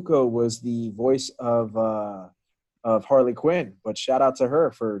Kaylee Kuko was the voice of Harley Quinn, but shout out to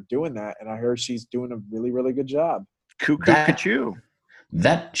her for doing that. And I heard she's doing a really, really good job. Cuckoo, That- Cachoo.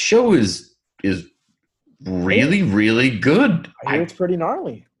 That show is really, really good. I hear it's pretty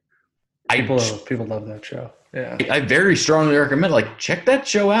gnarly. People love that show. Yeah. I very strongly recommend, check that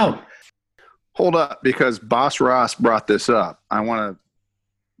show out. Hold up, because Boss Ross brought this up. I want to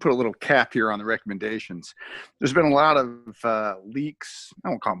put a little cap here on the recommendations. There's been a lot of leaks. I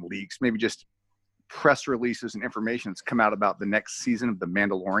won't call them leaks. Maybe just press releases and information that's come out about the next season of The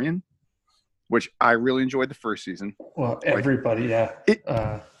Mandalorian, which I really enjoyed the first season. Well, everybody, yeah.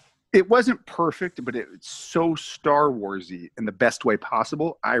 It wasn't perfect, but it's so Star Warsy in the best way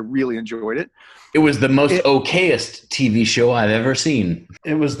possible. I really enjoyed it. It was the most okayest TV show I've ever seen.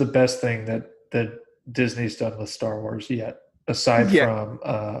 It was the best thing that Disney's done with Star Wars yet, aside from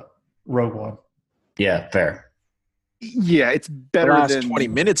Rogue One. Yeah, fair. Yeah, it's The better last than 20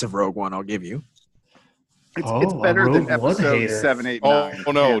 minutes of Rogue One, I'll give you. It's a better than Rogue One episode hater. 7, 8, Oh, 9.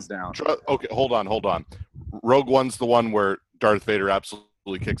 no. hands down. Okay, hold on. Rogue One's the one where Darth Vader absolutely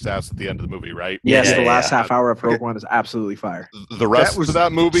kicks ass at the end of the movie, right? Yes, Yeah, the last yeah. half hour of Rogue One is absolutely fire. The rest That was of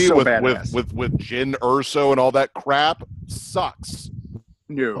that movie so with badass. Jin Erso and all that crap sucks.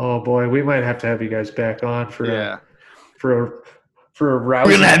 No. Oh boy, we might have to have you guys back on for Yeah. for for a We're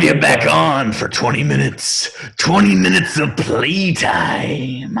rousing. gonna have you back breakdown. on for 20 minutes. 20 minutes of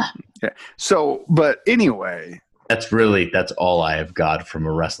playtime. So, but anyway, That's all I have got from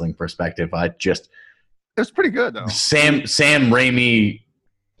a wrestling perspective. it was pretty good though. Sam Raimi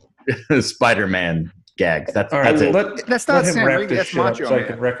Spider-Man gags. That's All right, it. That's let not him Sam wrap Raimi, this that's shit up Macho so I Man.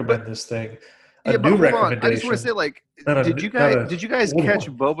 can recommend this thing. Yeah, A but new hold on. recommendation. I just want to say, like, Not a- did you not a guys old catch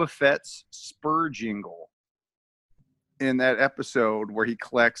one. Boba Fett's spur jingle in that episode where he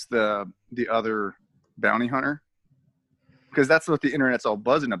collects the other bounty hunter? Because that's what the internet's all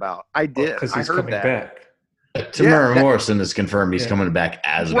buzzing about. I did. Because I he's heard coming that. back. Tamara that- Morrison has confirmed he's Yeah. coming back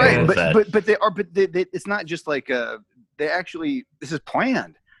as Right, Boba Fett. but they are. But they, it's not just like they actually. This is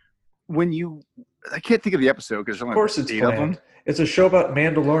planned. I can't think of the episode because there's Of only course, it's 8 of them. planned. It's a show about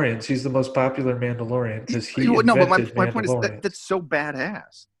Mandalorians. He's the most popular Mandalorian because he No, but invented my point is Mandalorians. that's so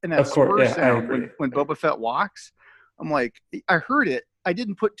badass. And that Of course, spur yeah, I sound agree. when Boba Fett walks, I'm like, I heard it. I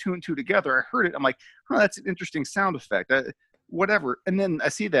didn't put 2 and 2 together. I heard it. I'm like, that's an interesting sound effect. Whatever. And then I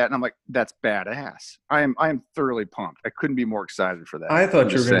see that and I'm like, that's badass. I am thoroughly pumped. I couldn't be more excited for that. I thought I'm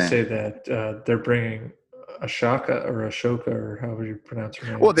you were just going to saying. say that they're bringing Ashoka or however you pronounce her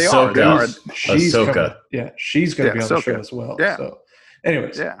name. Well, they are. They are. She's Ahsoka. coming. Yeah, she's going to Yeah, be on the Ahsoka. show as well. Yeah. So,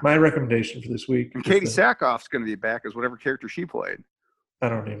 anyways, Yeah. my recommendation for this week. And is Katie the- Sackhoff's going to be back as whatever character she played. I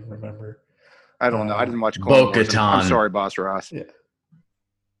don't even remember. I don't know. I didn't watch Clone Wars. Bo-Katan. I'm sorry, Boss Ross.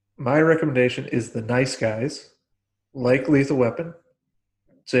 My recommendation is The Nice Guys, like Lethal Weapon.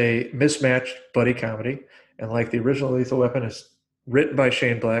 It's a mismatched buddy comedy, and like the original Lethal Weapon, is written by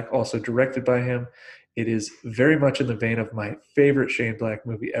Shane Black, also directed by him. It is very much in the vein of my favorite Shane Black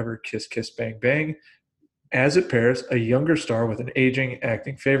movie ever, Kiss Kiss Bang Bang, as it pairs a younger star with an aging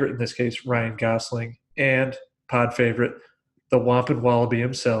acting favorite, in this case Ryan Gosling, and pod favorite, the Wampin Wallaby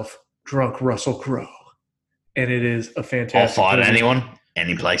himself, drunk Russell Crowe. And it is a All fantastic fought movie. anyone,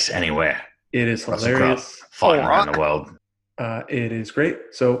 any place, anywhere. It is Russell hilarious. Fighting Oh, around the world. It is great.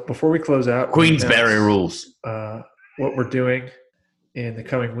 So before we close out, Queensberry rules. What we're doing in the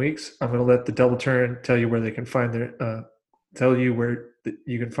coming weeks, I'm going to let the Double Turn tell you where they can find their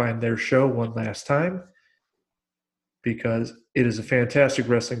you can find their show one last time, because it is a fantastic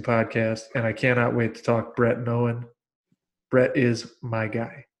wrestling podcast, and I cannot wait to talk Brett and Owen. Brett is my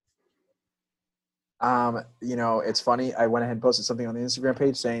guy. It's funny. I went ahead and posted something on the Instagram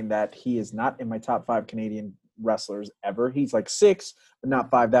page saying that he is not in my top 5 Canadian wrestlers ever. He's like 6, but not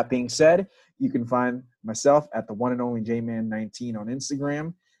 5. That being said, you can find myself at the one and only JMan19 on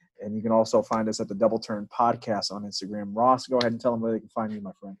Instagram, and you can also find us at the Double Turn Podcast on Instagram. Ross, go ahead and tell them where they can find you,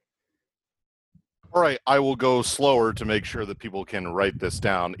 my friend. All right, I will go slower to make sure that people can write this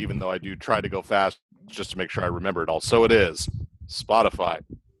down, even though I do try to go fast just to make sure I remember it all. So it is Spotify,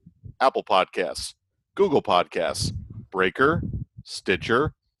 Apple Podcasts, Google Podcasts, Breaker,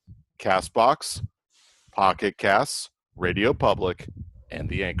 Stitcher, CastBox, Pocket Casts, Radio Public, and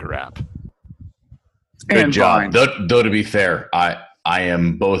the Anchor app. Good And job. Vine. Though to be fair, I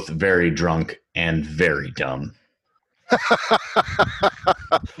am both very drunk and very dumb.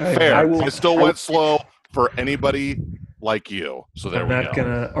 Fair. I I still went slow for anybody like you. So there I'm we not go. going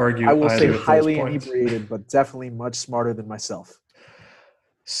to argue. I will either say of those highly points. inebriated, but definitely much smarter than myself.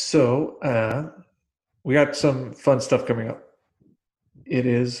 So we got some fun stuff coming up. It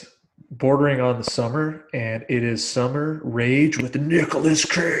is bordering on the summer, and it is Summer Rage with Nicolas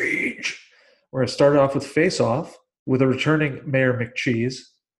Cage. We're going to start off with Face Off with a returning Mayor McCheese,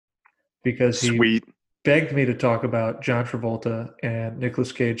 because he Sweet. begged me to talk about John Travolta and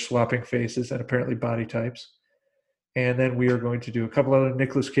Nicolas Cage swapping faces and apparently body types. And then we are going to do a couple other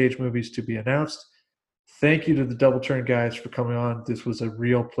Nicolas Cage movies to be announced. Thank you to the Double Turn guys for coming on. This was a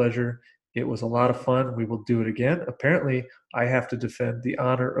real pleasure. It was a lot of fun. We will do it again. Apparently, I have to defend the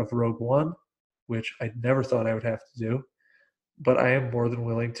honor of Rogue One, which I never thought I would have to do. But I am more than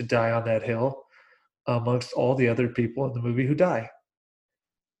willing to die on that hill amongst all the other people in the movie who die.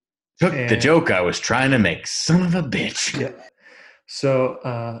 Took the And- joke I was trying to make. Son of a bitch. Yeah.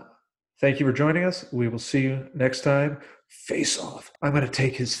 So thank you for joining us. We will see you next time. Face Off. I'm going to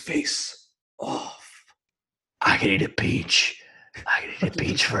take his face off. I could eat a peach. I could eat a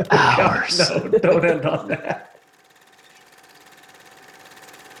peach for God, hours. no, don't end on that.